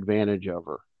that took advantage of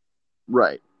her.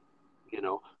 Right.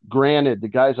 Granted, the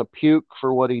guy's a puke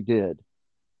for what he did.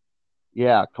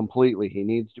 Yeah, completely. He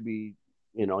needs to be,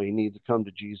 he needs to come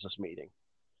to Jesus meeting.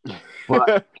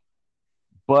 But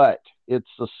but it's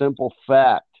a simple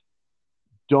fact.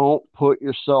 Don't put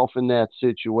yourself in that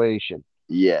situation.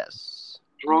 Yes.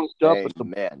 Drunked up at the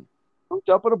Amen. drunked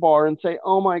up at a bar and say,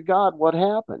 "Oh my God, what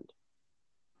happened?"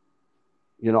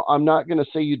 I'm not going to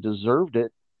say you deserved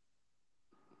it,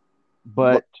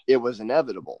 but it was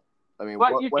inevitable. I mean,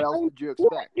 but what else would you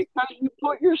expect? because you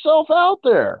put yourself out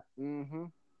there. Mm-hmm.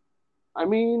 I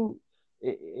mean,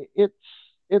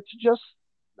 it's just,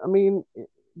 I mean,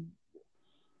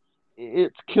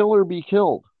 it's kill or be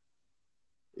killed.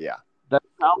 Yeah. That's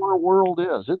how our world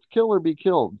is. It's kill or be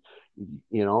killed.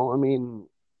 I mean,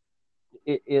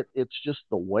 it's just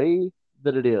the way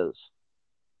that it is.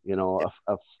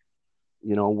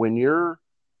 When you're,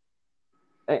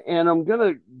 and I'm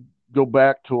gonna go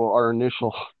back to our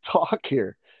initial talk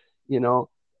here.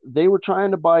 They were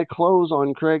trying to buy clothes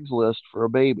on Craigslist for a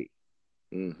baby.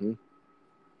 Mm-hmm.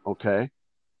 Okay,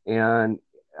 and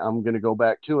I'm gonna go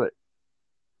back to it.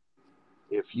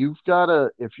 If you're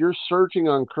searching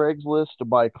on Craigslist to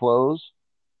buy clothes,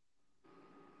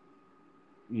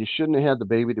 you shouldn't have had the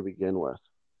baby to begin with.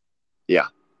 Yeah.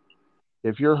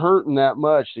 If you're hurting that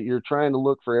much that you're trying to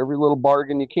look for every little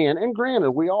bargain you can, and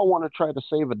granted, we all want to try to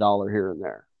save $1 here and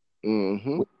there.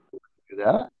 Mm-hmm. We do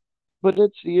that. But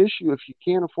it's the issue. If you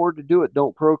can't afford to do it,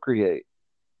 don't procreate.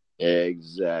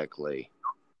 Exactly.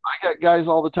 I got guys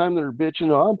all the time that are bitching,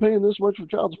 "Oh, I'm paying this much for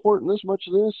child support and this much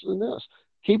of this and this."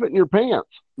 Keep it in your pants.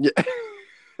 Yeah.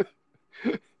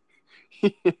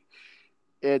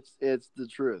 It's the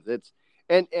truth. It's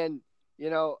and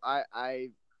I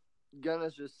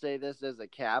gonna just say this as a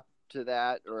cap to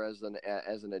that, or as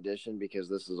an addition, because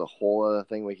this is a whole other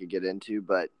thing we could get into,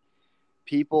 but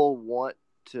people want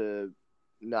to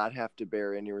not have to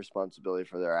bear any responsibility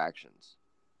for their actions.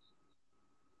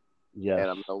 Yes. And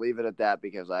I'm going to leave it at that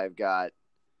because I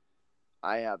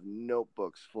have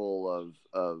notebooks full of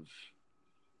Of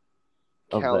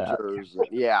that. counters.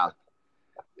 Yeah.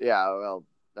 Yeah. Well,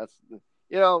 that's,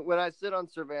 when I sit on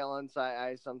surveillance,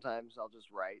 I sometimes I'll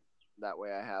just write. That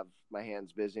way I have my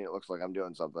hands busy and it looks like I'm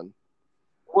doing something.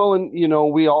 Well, and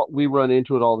we run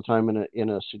into it all the time in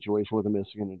a situation with a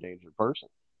missing and endangered person.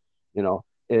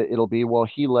 It'll be, well,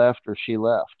 he left or she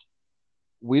left.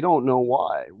 We don't know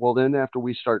why. Well, then after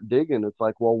we start digging, it's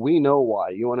like, well, we know why.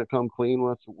 You want to come clean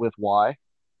with why?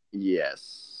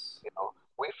 Yes.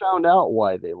 We found out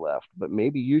why they left, but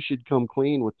maybe you should come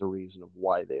clean with the reason of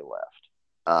why they left.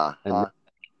 And Uh-huh.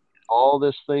 all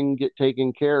this thing get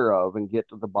taken care of and get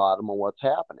to the bottom of what's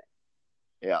happening.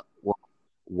 Yeah. Well,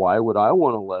 why would I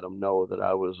want to let them know that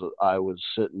I was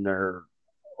sitting there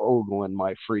ogling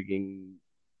my freaking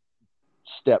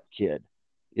step kid?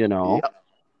 You know,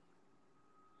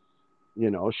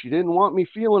 Yep. she didn't want me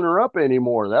feeling her up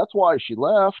anymore. That's why she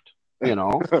left.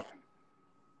 It's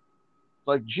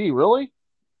like, gee, really?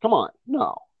 Come on,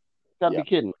 no, gotta be Yep.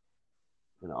 kidding.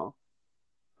 You know,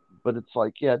 but it's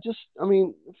like, yeah, just, I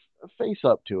mean, face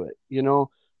up to it.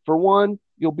 For one,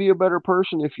 you'll be a better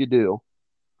person if you do.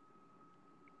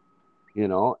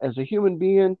 As a human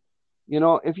being,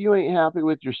 if you ain't happy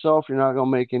with yourself, you're not gonna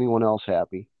make anyone else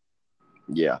happy.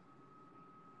 Yeah.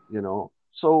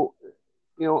 So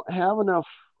have enough,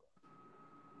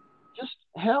 just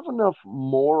have enough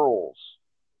morals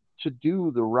to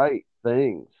do the right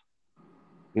things.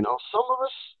 Some of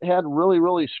us had really,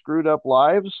 really screwed up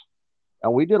lives,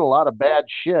 and we did a lot of bad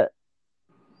shit.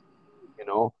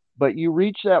 But you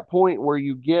reach that point where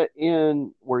you get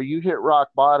in, where you hit rock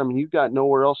bottom, and you've got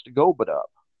nowhere else to go but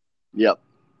up. Yep.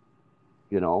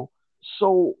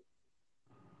 So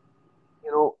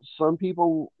some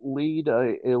people lead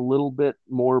a little bit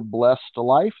more blessed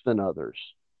life than others.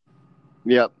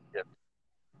 Yep.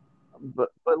 But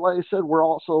like I said, we're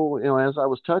also, as I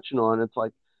was touching on, it's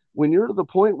like when you're to the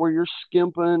point where you're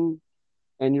skimping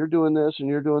and you're doing this and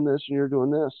you're doing this and you're doing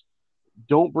this,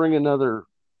 don't bring another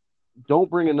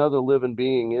living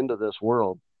being into this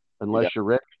world unless Yep. you're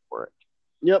ready for it.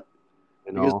 Yep.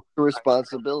 Because it's a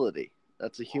responsibility.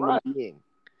 That's a human Right. being.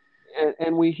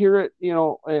 And we hear it,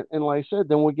 and like I said,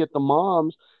 then we get the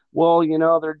moms. Well,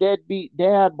 they're deadbeat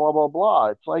dad, blah blah blah.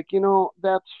 It's like,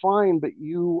 that's fine, but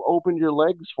you opened your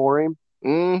legs for him.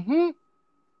 Mm-hmm.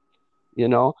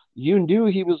 You knew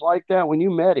he was like that when you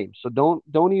met him, so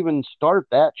don't even start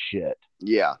that shit.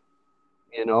 Yeah.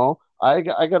 I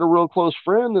got a real close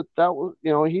friend that was,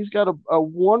 he's got a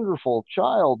wonderful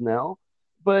child now,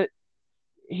 but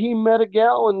he met a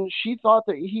gal and she thought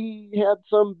that he had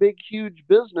some big huge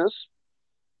business,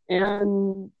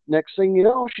 and next thing you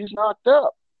know, she's knocked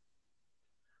up.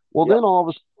 Well, Yep. then all of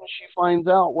a sudden she finds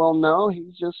out, well, no,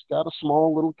 he's just got a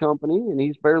small little company and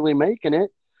he's barely making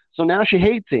it. So now she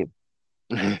hates him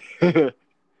because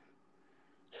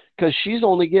she's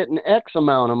only getting X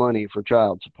amount of money for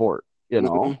child support.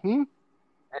 Mm-hmm.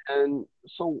 And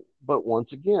so, but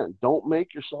once again, don't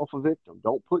make yourself a victim.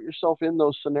 Don't put yourself in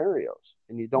those scenarios,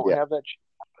 and you don't Yeah. have that.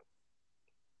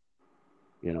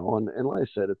 And like I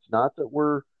said, it's not that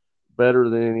we're better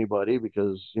than anybody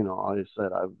because, like I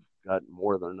said, I've got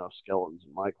more than enough skeletons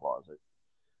in my closet.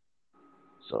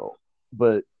 So,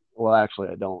 but, well, actually,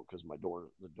 I don't because the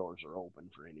doors are open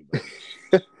for anybody.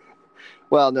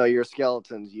 Well, no, your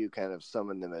skeletons, you kind of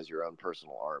summon them as your own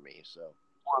personal army. So.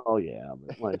 Oh yeah,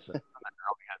 but like I said,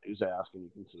 who's asking, you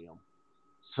can see them.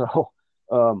 So,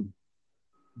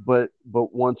 but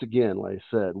once again, like I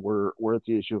said, we're at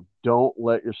the issue of don't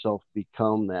let yourself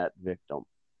become that victim.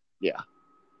 Yeah.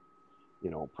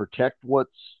 Protect what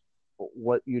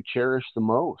you cherish the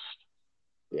most.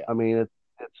 Yeah. I mean,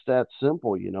 it's that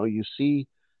simple. You see,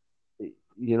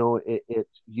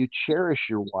 you cherish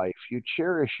your wife, you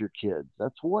cherish your kids.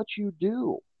 That's what you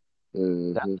do.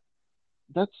 Mm-hmm.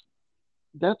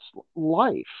 That's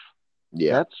life.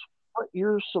 Yeah. That's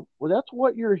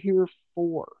what you're here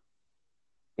for.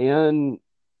 And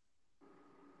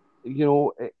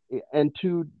and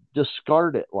to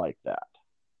discard it like that.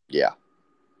 Yeah.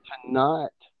 To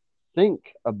not think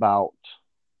about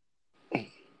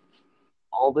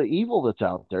all the evil that's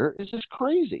out there is just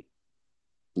crazy.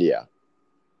 Yeah.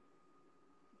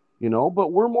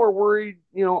 But we're more worried,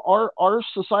 our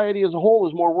society as a whole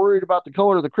is more worried about the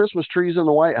color of the Christmas trees in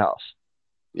the White House.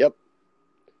 Yep.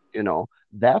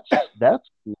 That's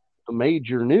the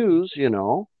major news,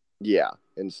 Yeah.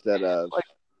 Instead of.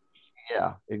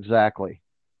 Yeah, exactly.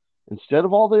 Instead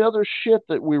of all the other shit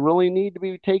that we really need to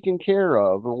be taken care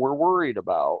of and we're worried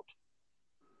about,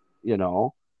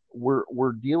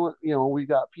 we're dealing, we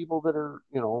got people that are,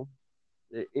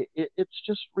 It's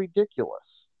just ridiculous.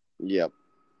 Yep,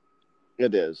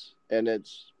 it is, and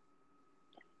it's.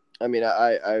 I mean,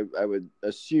 I would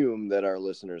assume that our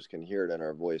listeners can hear it in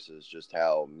our voices just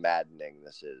how maddening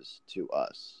this is to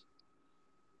us.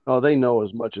 Oh, they know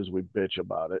as much as we bitch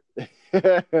about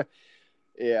it.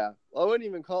 Yeah, I wouldn't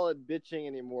even call it bitching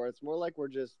anymore. It's more like we're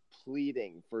just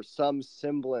pleading for some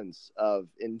semblance of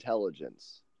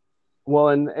intelligence. Well,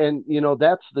 and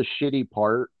that's the shitty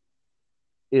part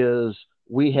is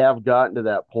we have gotten to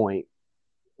that point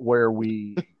where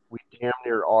we damn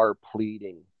near are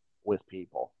pleading with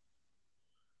people.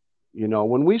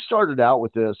 When we started out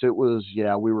with this, it was,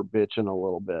 yeah, we were bitching a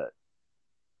little bit.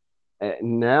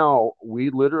 And now we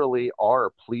literally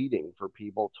are pleading for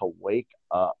people to wake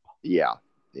up. Yeah,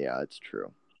 yeah, it's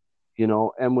true.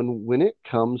 And when it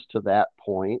comes to that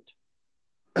point,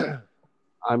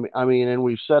 I mean, and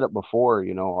we've said it before,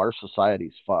 our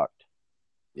society's fucked.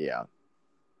 Yeah,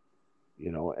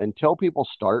 Until people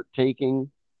start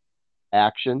taking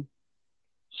action,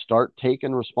 start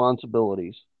taking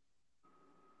responsibilities,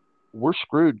 we're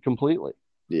screwed completely.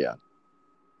 yeah.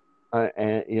 I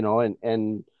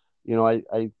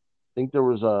think there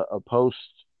was a post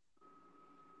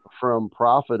from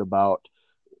Prophet about,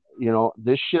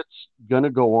 this shit's gonna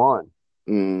go on.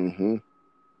 Mm-hmm.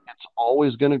 It's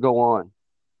always gonna go on.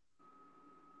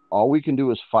 All we can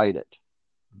do is fight it,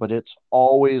 but it's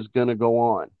always gonna go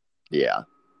on. Yeah.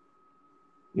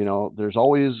 There's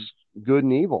always good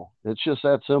and evil. It's just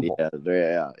that simple.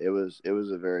 Yeah. It was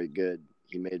a very good.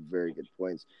 He made very good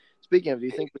points. Speaking of, do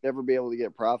you think we'd ever be able to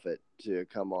get Prophet to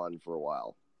come on for a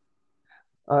while?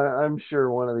 I'm sure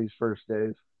one of these first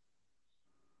days.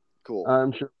 Cool.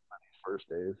 I'm sure one of these first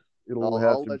days it'll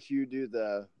I'll let you do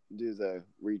the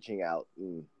reaching out.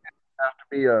 have to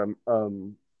be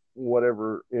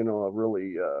whatever, a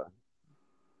really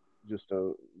just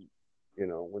a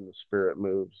when the spirit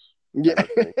moves Yeah.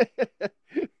 kind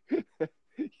of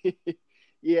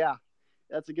Yeah,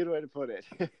 that's a good way to put it.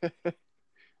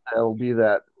 It'll be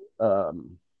that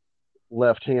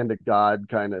left-handed God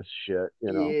kind of shit.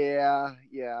 Yeah.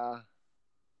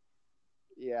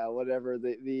 Whatever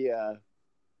the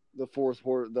fourth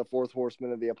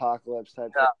horseman of the apocalypse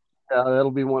type Yeah, thing. yeah,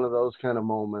 that'll be one of those kind of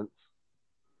moments.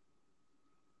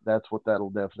 That's what that'll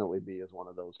definitely be, is one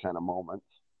of those kind of moments.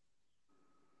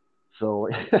 So,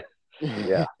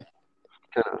 yeah,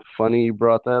 kind of funny you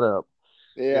brought that up.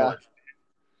 Yeah.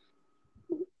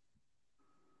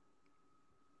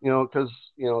 Because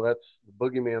that's the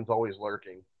boogeyman's always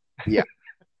lurking. Yeah.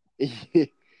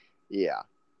 Yeah.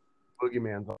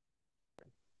 Boogeyman's.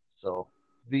 So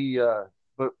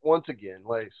but once again,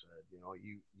 like I said,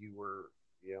 you were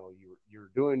you're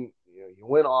doing you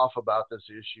went off about this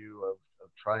issue of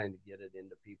trying to get it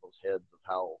into people's heads of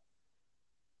how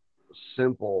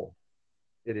simple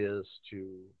it is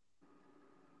to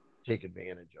take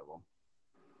advantage of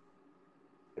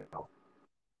them.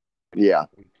 Yeah.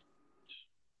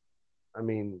 I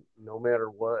mean, no matter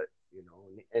what,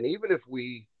 and even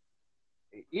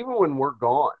even when we're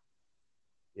gone,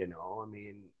 I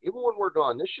mean, even when we're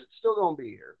gone, this shit's still gonna be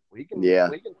here. We can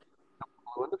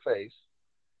blue in the face,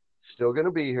 still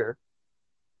gonna be here.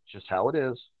 It's just how it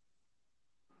is,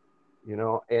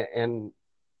 and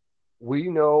we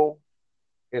know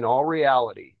in all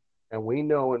reality, and we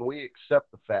know and we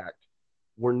accept the fact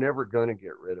we're never gonna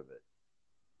get rid of it.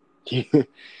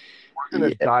 We're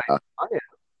gonna die trying.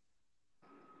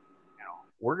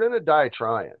 We're gonna die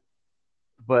trying,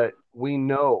 but we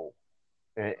know,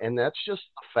 and that's just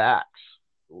the facts,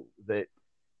 that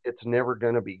it's never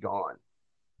gonna be gone.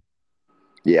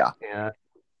 Yeah. And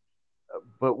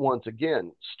but once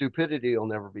again, stupidity will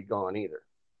never be gone either.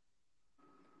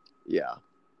 Yeah.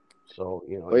 So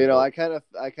well, I kind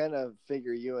of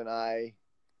figure you and I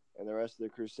and the rest of the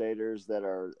Crusaders that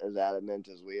are as adamant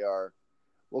as we are,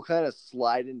 we'll kind of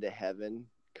slide into heaven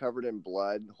covered in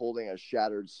blood, holding a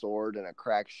shattered sword and a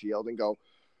cracked shield, and go,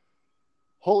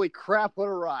 "Holy crap! What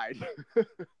a ride!" yeah,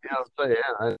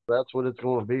 that's what it's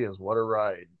going to be. Is what a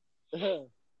ride.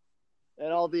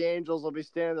 And all the angels will be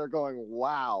standing there going,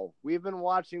 "Wow, we've been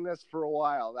watching this for a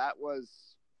while. That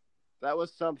was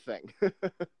something."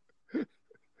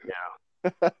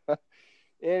 Yeah.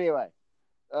 Anyway,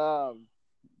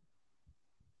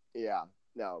 yeah,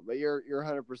 no, but you're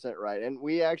 100% right. And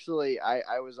we actually,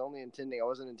 I wasn't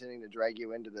intending to drag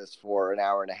you into this for an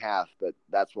hour and a half, but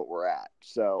that's what we're at.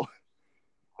 So.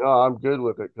 No, I'm good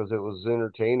with it because it was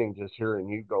entertaining just hearing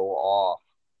you go off.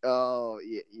 Oh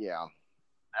yeah.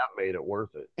 That made it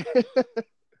worth it.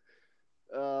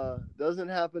 Doesn't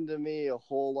happen to me a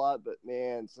whole lot, but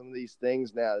man, some of these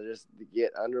things now just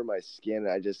get under my skin.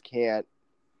 I just can't.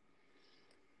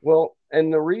 Well,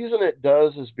 and the reason it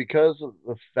does is because of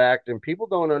the fact, and people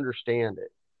don't understand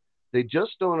it. They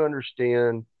just don't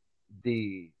understand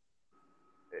the,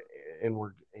 and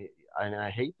we're, and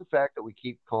I hate the fact that we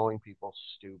keep calling people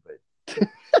stupid,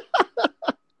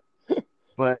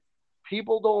 but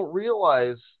people don't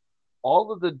realize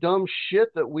all of the dumb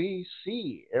shit that we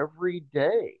see every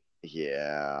day.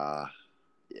 Yeah.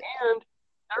 And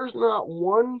there's not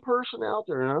one person out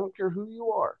there, and I don't care who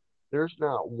you are, there's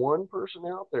not one person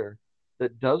out there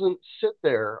that doesn't sit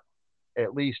there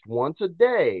at least once a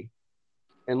day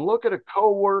and look at a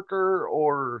coworker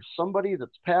or somebody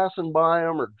that's passing by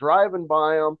them or driving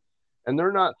by them, and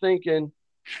they're not thinking,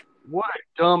 "What a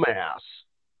dumbass."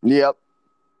 Yep.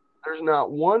 There's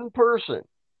not one person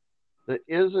that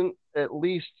isn't at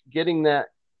least getting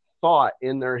that thought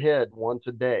in their head once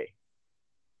a day.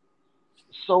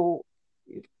 So,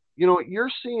 you're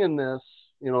seeing this.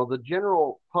 The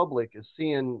general public is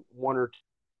seeing one or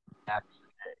two acts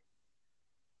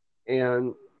a day,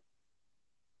 and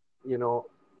you know,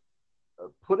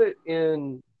 put it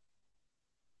in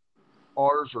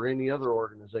ours or any other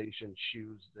organization's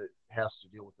shoes that has to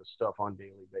deal with this stuff on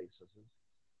daily basis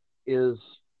is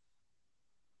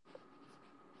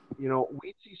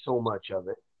we see so much of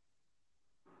it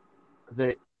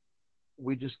that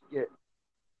we just get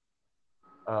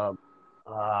um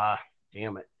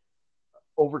damn it,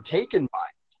 overtaken by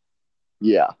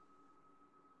Yeah.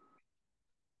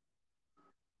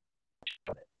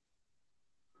 it.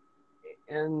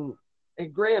 And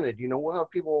granted, well,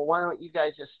 people, well, why don't you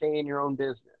guys just stay in your own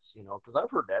business? Because I've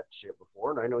heard that shit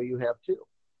before, and I know you have too.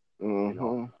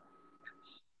 Mm-hmm.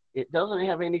 It doesn't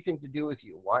have anything to do with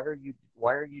you. Why are you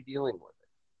dealing with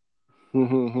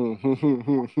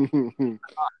it?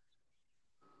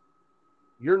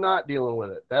 You're not dealing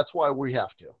with it. That's why we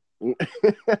have to.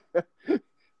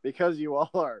 Because you all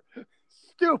are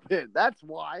stupid. That's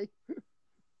why.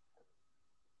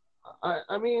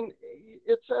 I mean,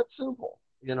 it's that simple.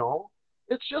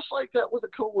 It's just like that with a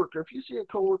coworker. If you see a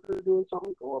coworker doing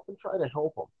something, go up and try to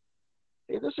help them.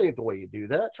 Hey, this ain't the way you do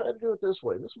that. Try to do it this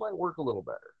way. This might work a little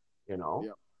better.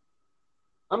 Yep.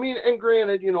 I mean, and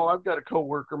granted, I've got a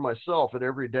coworker myself that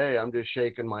every day I'm just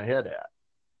shaking my head at.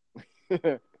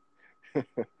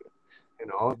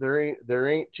 There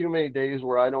ain't too many days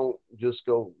where I don't just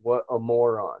go, what a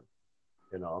moron,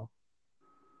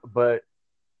 But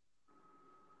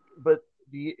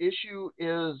the issue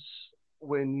is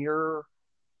when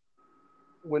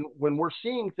we're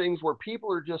seeing things where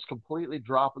people are just completely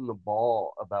dropping the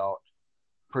ball about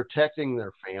protecting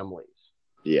their families.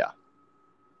 Yeah.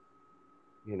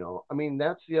 I mean,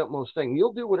 that's the utmost thing.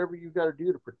 You'll do whatever you got to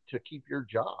do to keep your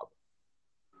job.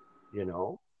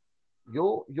 You'll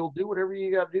do whatever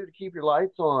you got to do to keep your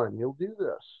lights on. You'll do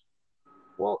this.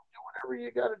 Well, do whatever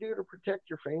you got to do to protect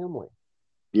your family.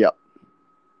 Yep.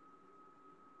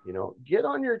 Get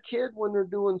on your kid when they're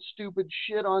doing stupid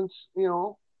shit on.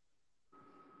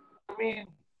 I mean,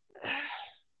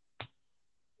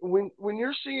 when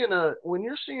you're seeing a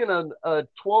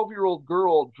 12-year-old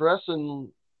girl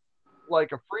dressing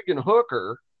like a freaking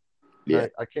hooker, yeah,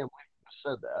 I can't believe I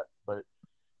said that, but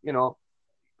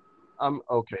I'm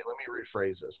okay. Let me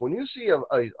rephrase this. When you see a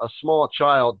small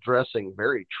child dressing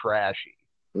very trashy,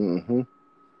 mm-hmm.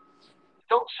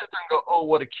 don't sit there and go, "Oh,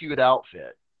 what a cute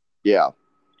outfit." Yeah.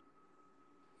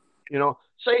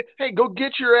 Say, "Hey, go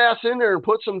get your ass in there and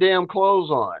put some damn clothes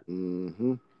on."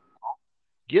 Mm-hmm.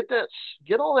 Get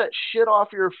all that shit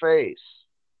off your face.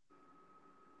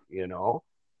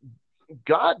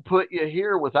 God put you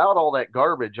here without all that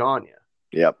garbage on you.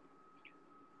 Yep.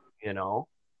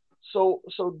 So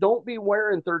don't be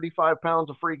wearing 35 pounds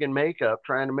of freaking makeup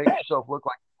trying to make yourself look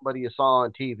like somebody you saw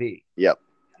on TV. Yep.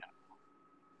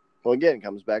 Well, again, it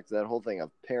comes back to that whole thing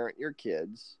of parent your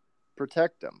kids,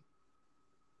 protect them.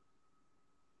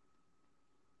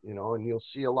 And you'll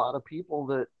see a lot of people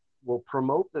that will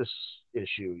promote this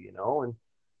issue,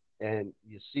 and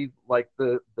you see like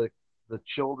the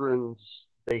children's,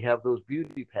 they have those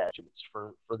beauty pageants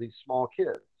for these small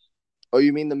kids. Oh,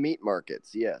 you mean the meat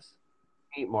markets? Yes.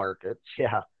 Meat markets,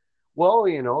 yeah. Well,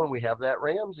 and we have that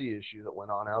Ramsey issue that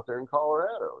went on out there in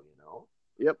Colorado,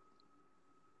 Yep.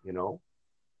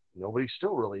 Nobody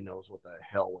still really knows what the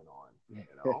hell went on,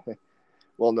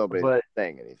 Well, nobody's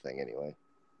saying anything anyway.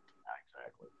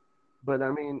 Exactly. But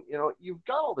I mean, you've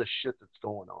got all this shit that's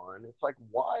going on. It's like,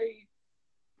 why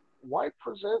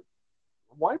present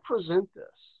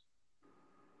this?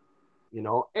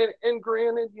 And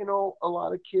granted, a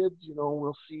lot of kids,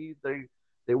 we'll see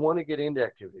they want to get into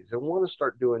activities. They want to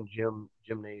start doing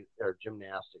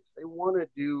gymnastics. They want to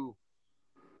do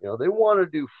They want to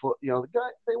do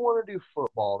they want to do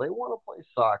football. They want to play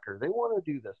soccer. They want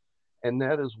to do this. And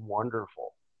that is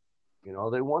wonderful.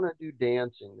 They want to do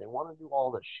dancing. They want to do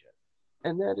all this shit.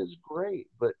 And that is great,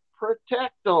 but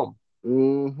protect them.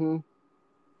 Mm-hmm.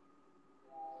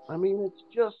 I mean, it's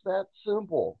just that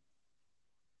simple.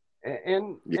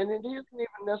 And it isn't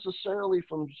even necessarily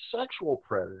from sexual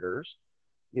predators.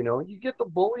 You get the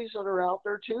bullies that are out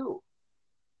there too.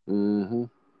 Mm-hmm.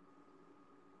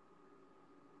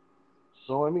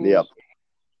 So, I mean, yep.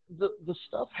 the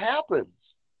stuff happens.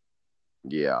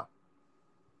 Yeah.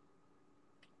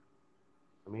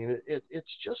 I mean,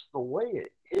 it's just the way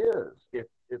it is.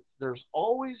 There's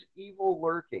always evil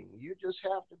lurking. You just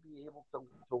have to be able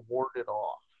to ward it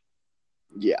off.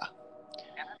 Yeah.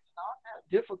 And it's not that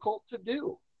difficult to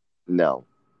do. No.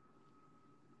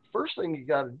 First thing you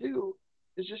got to do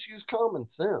is just use common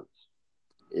sense.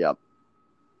 Yep.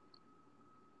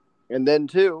 And then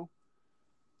too,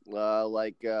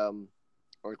 like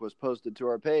was posted to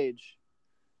our page,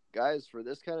 guys, for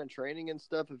this kind of training and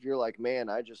stuff, if you're like, man,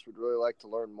 I just would really like to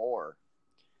learn more,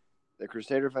 the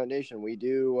Crusader Foundation, we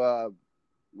do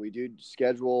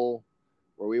schedule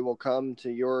where we will come to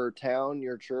your town,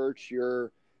 your church,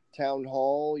 your town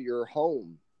hall, your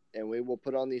home, and we will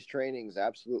put on these trainings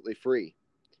absolutely free.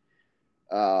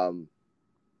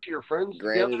 Your friends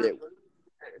granted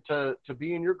together to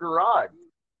be in your garage.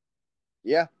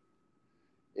 Yeah.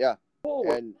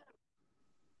 Cool. And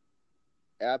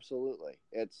absolutely,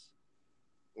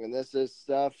 and this is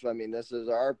stuff. I mean, this is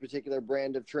our particular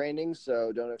brand of training,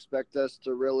 so don't expect us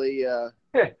to really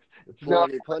pull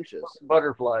any punches.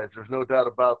 Butterflies, there's no doubt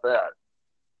about that.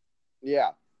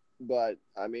 Yeah, but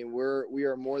I mean, we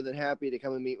are more than happy to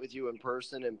come and meet with you in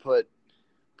person and put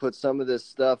some of this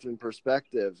stuff in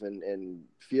perspective and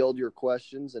field your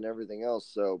questions and everything else.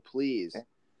 So please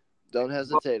don't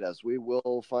hesitate us. We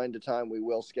will find a time. We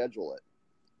will schedule it.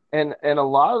 And a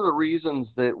lot of the reasons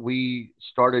that we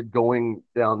started going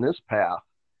down this path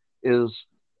is,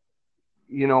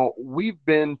 we've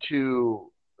been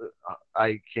to,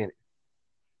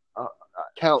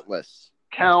 countless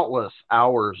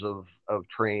hours of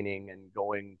training and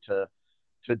going to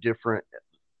different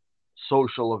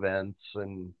social events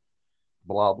and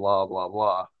blah, blah,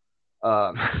 blah,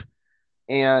 blah.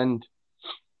 And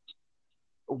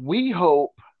we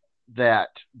hope that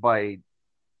by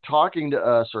talking to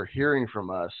us or hearing from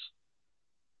us,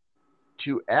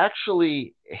 to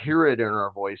actually hear it in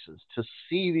our voices, to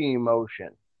see the emotion.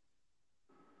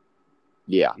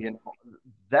 Yeah.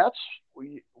 That's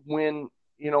when,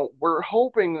 we're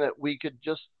hoping that we could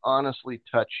just honestly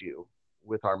touch you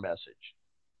with our message.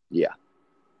 Yeah.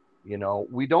 We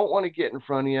don't want to get in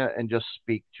front of you and just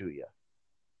speak to you.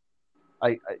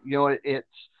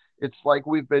 It's like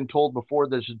we've been told before,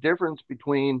 there's a difference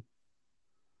between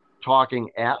talking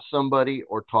at somebody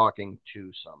or talking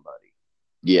to somebody.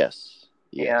 Yes.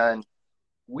 And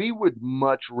we would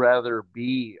much rather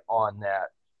be on that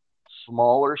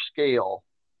smaller scale,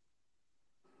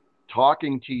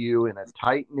 talking to you in a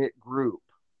tight-knit group,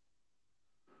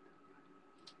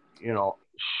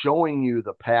 showing you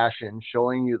the passion,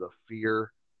 showing you the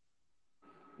fear.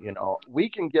 We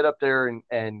can get up there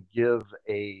and give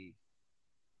a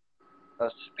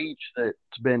speech that's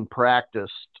been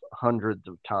practiced hundreds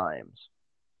of times.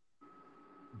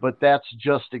 But that's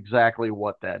just exactly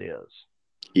what that is.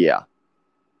 Yeah.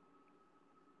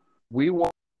 We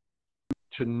want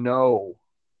to know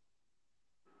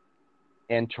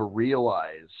and to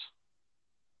realize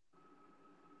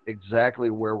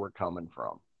exactly where we're coming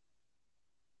from.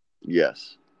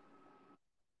 Yes.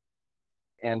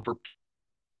 And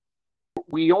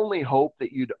we only hope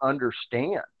that you'd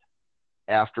understand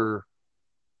after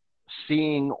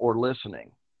seeing or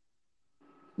listening.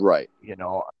 Right.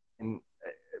 And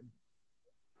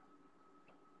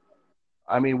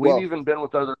I mean, we've even been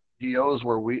with other GOs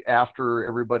where after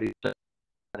everybody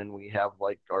and we have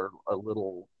like a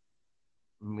little,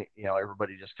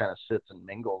 everybody just kind of sits and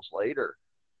mingles later,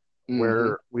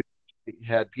 where we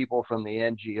had people from the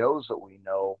NGOs that we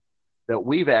know that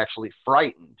we've actually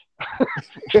frightened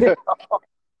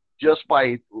just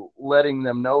by letting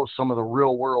them know some of the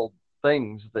real world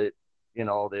things that,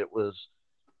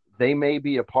 they may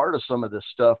be a part of some of this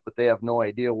stuff, but they have no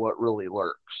idea what really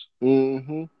lurks.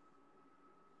 Mm-hmm.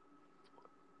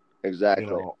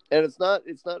 Exactly. And it's not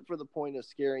for the point of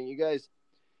scaring you guys.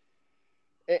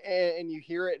 And you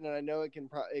hear it, and I know it can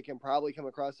probably come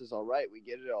across as all right. We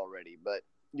get it already, but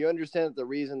you understand that the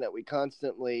reason that we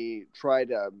constantly try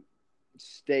to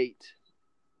state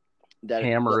that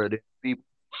hammer it in.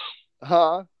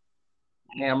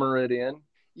 Hammer it in.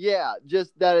 Yeah,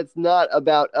 just that it's not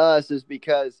about us is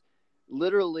because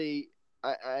literally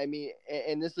I mean,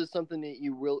 and this is something that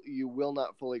you will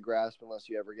not fully grasp unless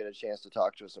you ever get a chance to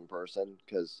talk to us in person,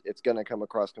 because it's going to come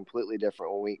across completely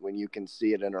different when you can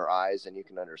see it in our eyes and you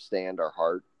can understand our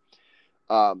heart.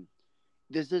 Um,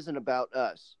 this isn't about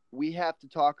us. We have to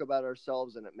talk about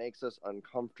ourselves, and it makes us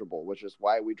uncomfortable, which is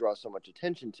why we draw so much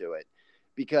attention to it,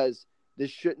 because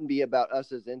this shouldn't be about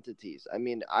us as entities. I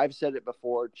mean, I've said it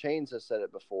before. Chains has said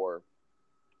it before.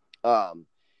 Um,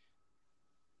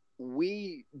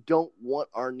 we don't want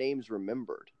our names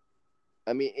remembered.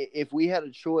 I mean, if we had a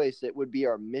choice, it would be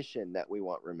our mission that we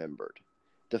want remembered.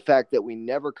 The fact that we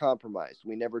never compromised,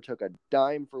 we never took a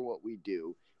dime for what we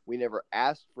do, we never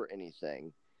asked for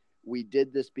anything. We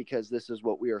did this because this is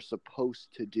what we are supposed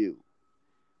to do.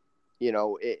 You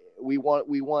know, we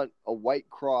want a white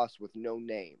cross with no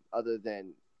name other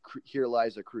than "Here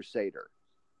lies a crusader."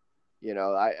 You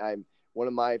know, I'm one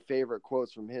of my favorite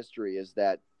quotes from history is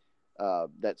that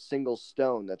single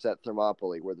stone that's at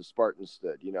Thermopylae where the Spartans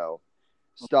stood. You know,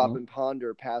 stop and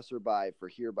ponder, passerby, for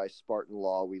here by Spartan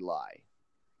law we lie.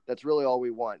 That's really all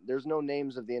we want. There's no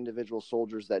names of the individual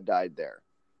soldiers that died there.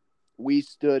 We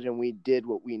stood and we did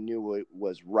what we knew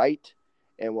was right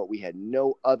and what we had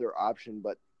no other option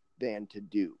but than to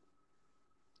do.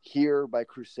 Here by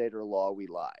Crusader law we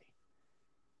lie.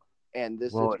 And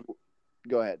this is,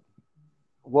 go ahead.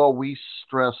 Well, we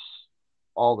stress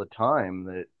all the time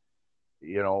that,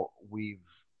 we've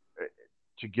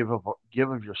to give of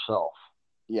yourself.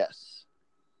 Yes.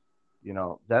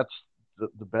 That's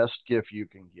the best gift you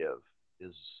can give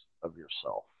is of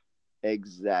yourself.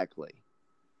 Exactly.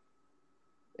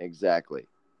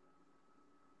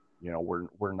 We're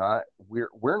not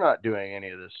doing any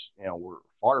of this. We're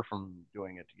far from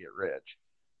doing it to get rich.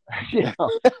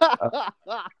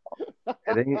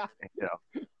 It ain't. It's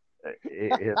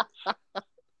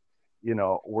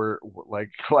we're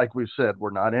like we said,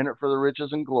 we're not in it for the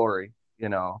riches and glory.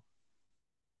 Just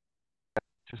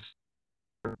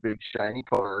big shiny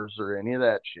cars or any of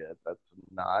that shit. That's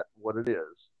not what it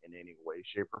is in any way,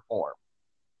 shape, or form.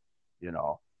 You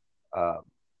know, uh,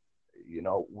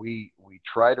 we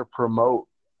try to promote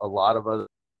a lot of other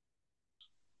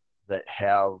that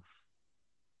have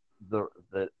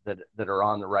that are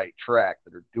on the right track,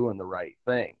 that are doing the right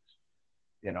things.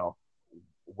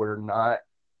 We're not.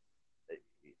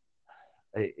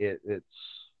 It's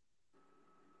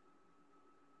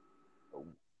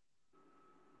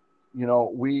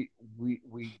we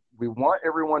want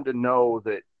everyone to know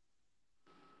that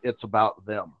it's about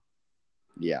them.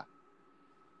 Yeah.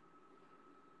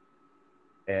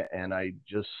 And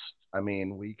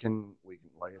we can,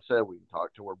 like I said, we can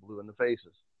talk till we're blue in the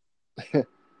faces.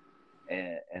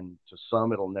 and to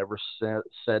some, it'll never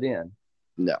set in.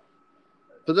 No.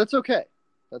 But that's okay.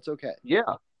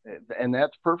 Yeah. And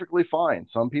that's perfectly fine.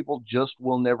 Some people just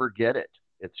will never get it.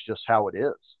 It's just how it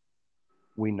is.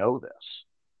 We know this.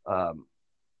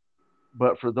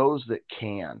 But for those that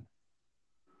can,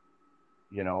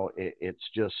 it's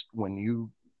just when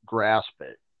you grasp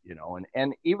it,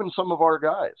 and even some of our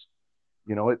guys,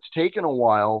 it's taken a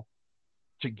while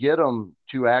to get them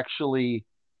to actually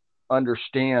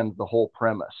understand the whole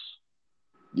premise.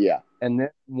 Yeah. And then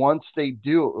once they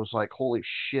do, it was like, holy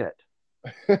shit.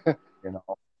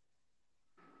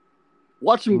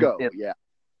 Watch them go.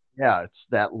 Yeah. It's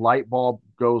that light bulb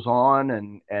goes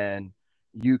on and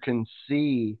you can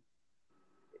see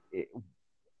it,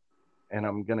 and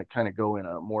I'm going to kind of go in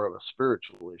a more of a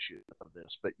spiritual issue of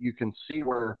this, but you can see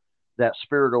where that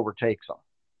spirit overtakes them.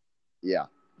 Yeah.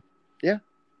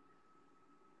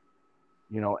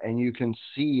 And you can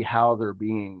see how they're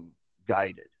being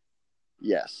guided.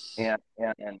 Yes. And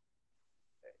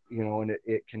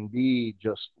it can be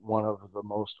just one of the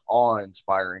most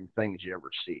awe-inspiring things you ever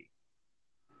see.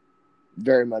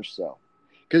 Very much so.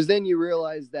 Because then you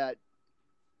realize that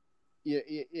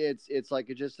it's like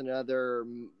just another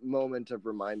moment of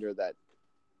reminder that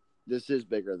this is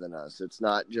bigger than us. It's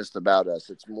not just about us.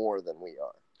 It's more than we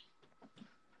are.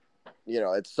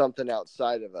 It's something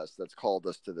outside of us that's called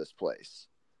us to this place.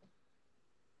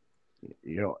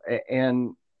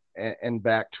 And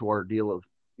back to our deal of,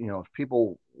 if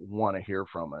people want to hear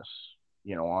from us,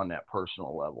 on that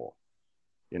personal level,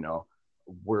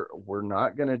 we're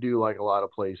not going to do like a lot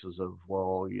of places of,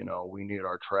 well, we need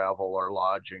our travel, our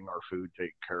lodging, our food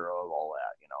taken care of, all that.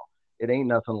 It ain't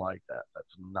nothing like that.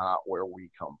 That's not where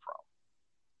we come from.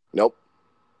 Nope.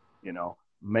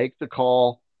 Make the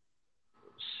call,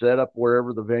 set up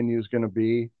wherever the venue is going to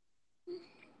be,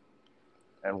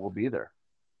 and we'll be there.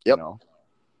 Yep.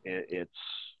 It's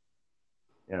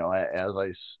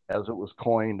as it was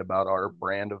coined about our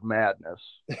brand of madness.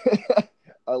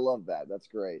 I love that. That's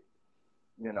great.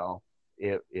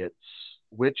 It's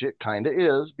which it kind of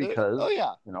is because, Oh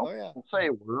yeah. you know, Oh yeah. people say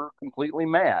we're completely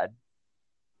mad,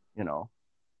 you know,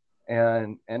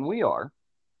 and we are,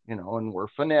 you know, and we're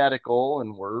fanatical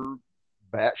and we're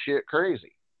batshit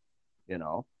crazy, you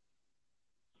know.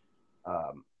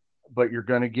 Um, but you're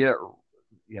going to get,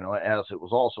 you know, as it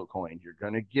was also coined, you're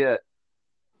going to get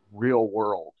real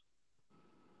world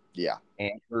Yeah.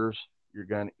 answers. You're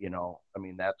going to, you know, I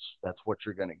mean, that's what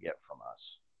you're going to get from us.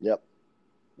 Yep.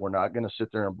 We're not going to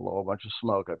sit there and blow a bunch of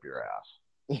smoke up your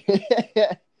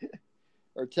ass.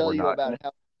 Or tell We're you not about going to,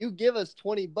 how you give us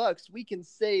 $20, we can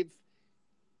save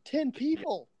 10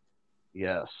 people.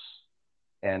 yes.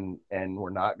 And we're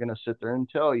not going to sit there and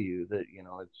tell you that, you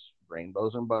know, it's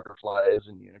rainbows and butterflies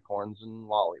and unicorns and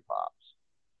lollipops.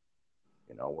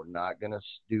 You know, we're not going to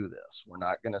do this. We're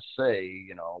not going to say,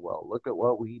 you know, well, look at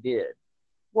what we did.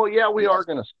 Well, yeah, we Yes. are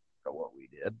going to say what we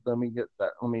did. Let me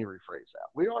rephrase that.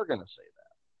 We are going to say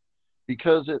that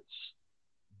because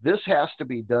this has to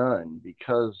be done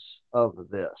because of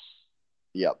this.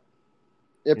 Yep.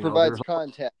 It You know, provides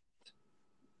context.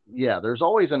 Yeah, there's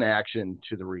always an action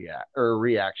to the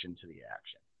reaction to the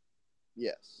action.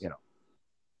 Yes. You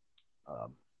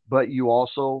know, but you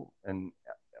also, and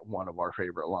one of our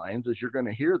favorite lines is, you're going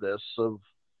to hear this of,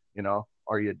 you know,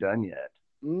 are you done yet?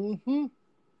 Mm-hmm.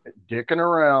 Dicking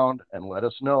around and let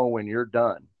us know when you're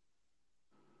done.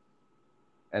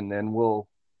 And then we'll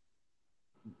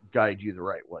guide you the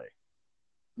right way.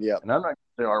 Yep. And I'm not going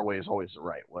to say our way is always the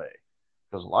right way,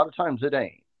 because a lot of times it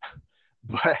ain't.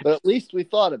 But at least we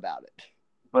thought about it.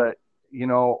 But, you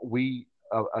know,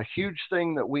 a huge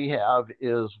thing that we have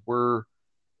is we're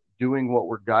doing what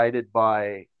we're guided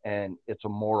by, and it's a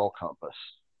moral compass.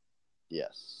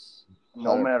 Yes. 100%.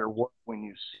 No matter what, when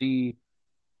you see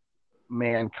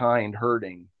mankind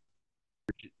hurting,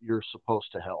 you're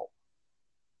supposed to help.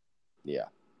 Yeah.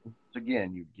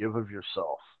 Again, you give of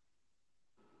yourself.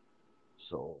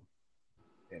 So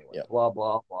anyway, yep. Blah,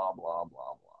 blah, blah, blah, blah,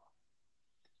 blah.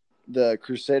 The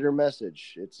Crusader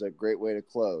message. It's a great way to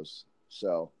close.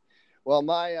 So, well,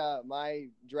 my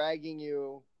dragging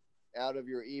you out of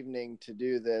your evening to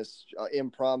do this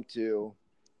impromptu,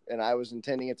 and I was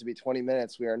intending it to be 20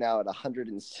 minutes. We are now at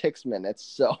 106 minutes.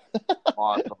 So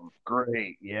awesome.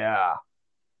 Great. Yeah.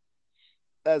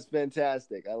 That's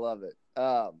fantastic. I love it.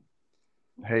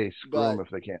 Hey, screw them if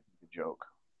they can't do the joke.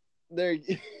 There,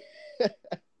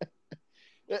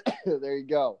 there you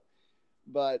go.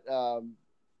 But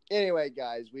anyway,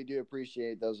 guys, we do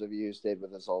appreciate those of you who stayed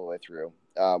with us all the way through.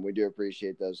 We do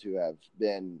appreciate those who have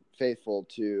been faithful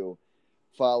to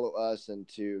follow us and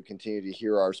to continue to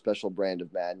hear our special brand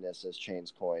of madness, as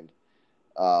Chains coined.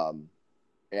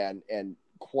 And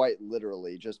quite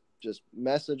literally, just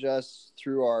message us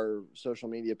through our social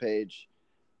media page.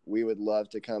 We would love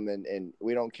to come in, and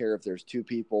we don't care if there's 2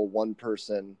 people, 1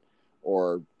 person,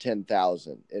 or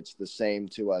 10,000. It's the same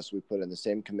to us. We put in the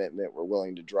same commitment. We're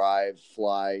willing to drive,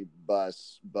 fly,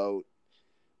 bus, boat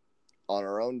on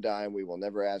our own dime. We will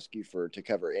never ask you to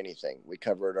cover anything. We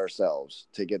cover it ourselves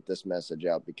to get this message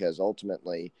out, because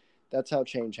ultimately that's how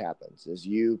change happens, is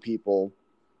you people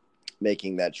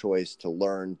making that choice to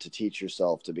learn, to teach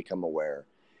yourself, to become aware.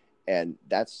 And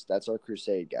that's our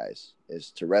crusade, guys, is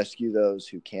to rescue those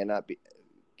who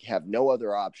have no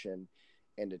other option,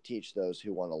 and to teach those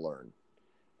who want to learn.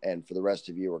 And for the rest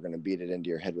of you, we're going to beat it into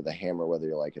your head with a hammer, whether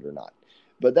you like it or not.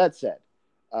 But that said,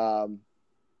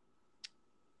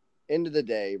 end of the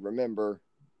day, remember,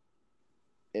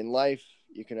 in life,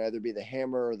 you can either be the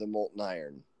hammer or the molten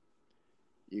iron.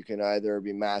 You can either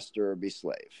be master or be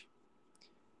slave.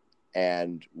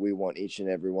 And we want each and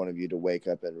every one of you to wake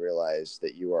up and realize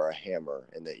that you are a hammer,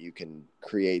 and that you can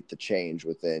create the change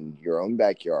within your own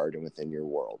backyard and within your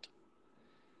world.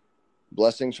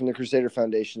 Blessings from the Crusader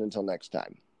Foundation. Until next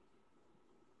time.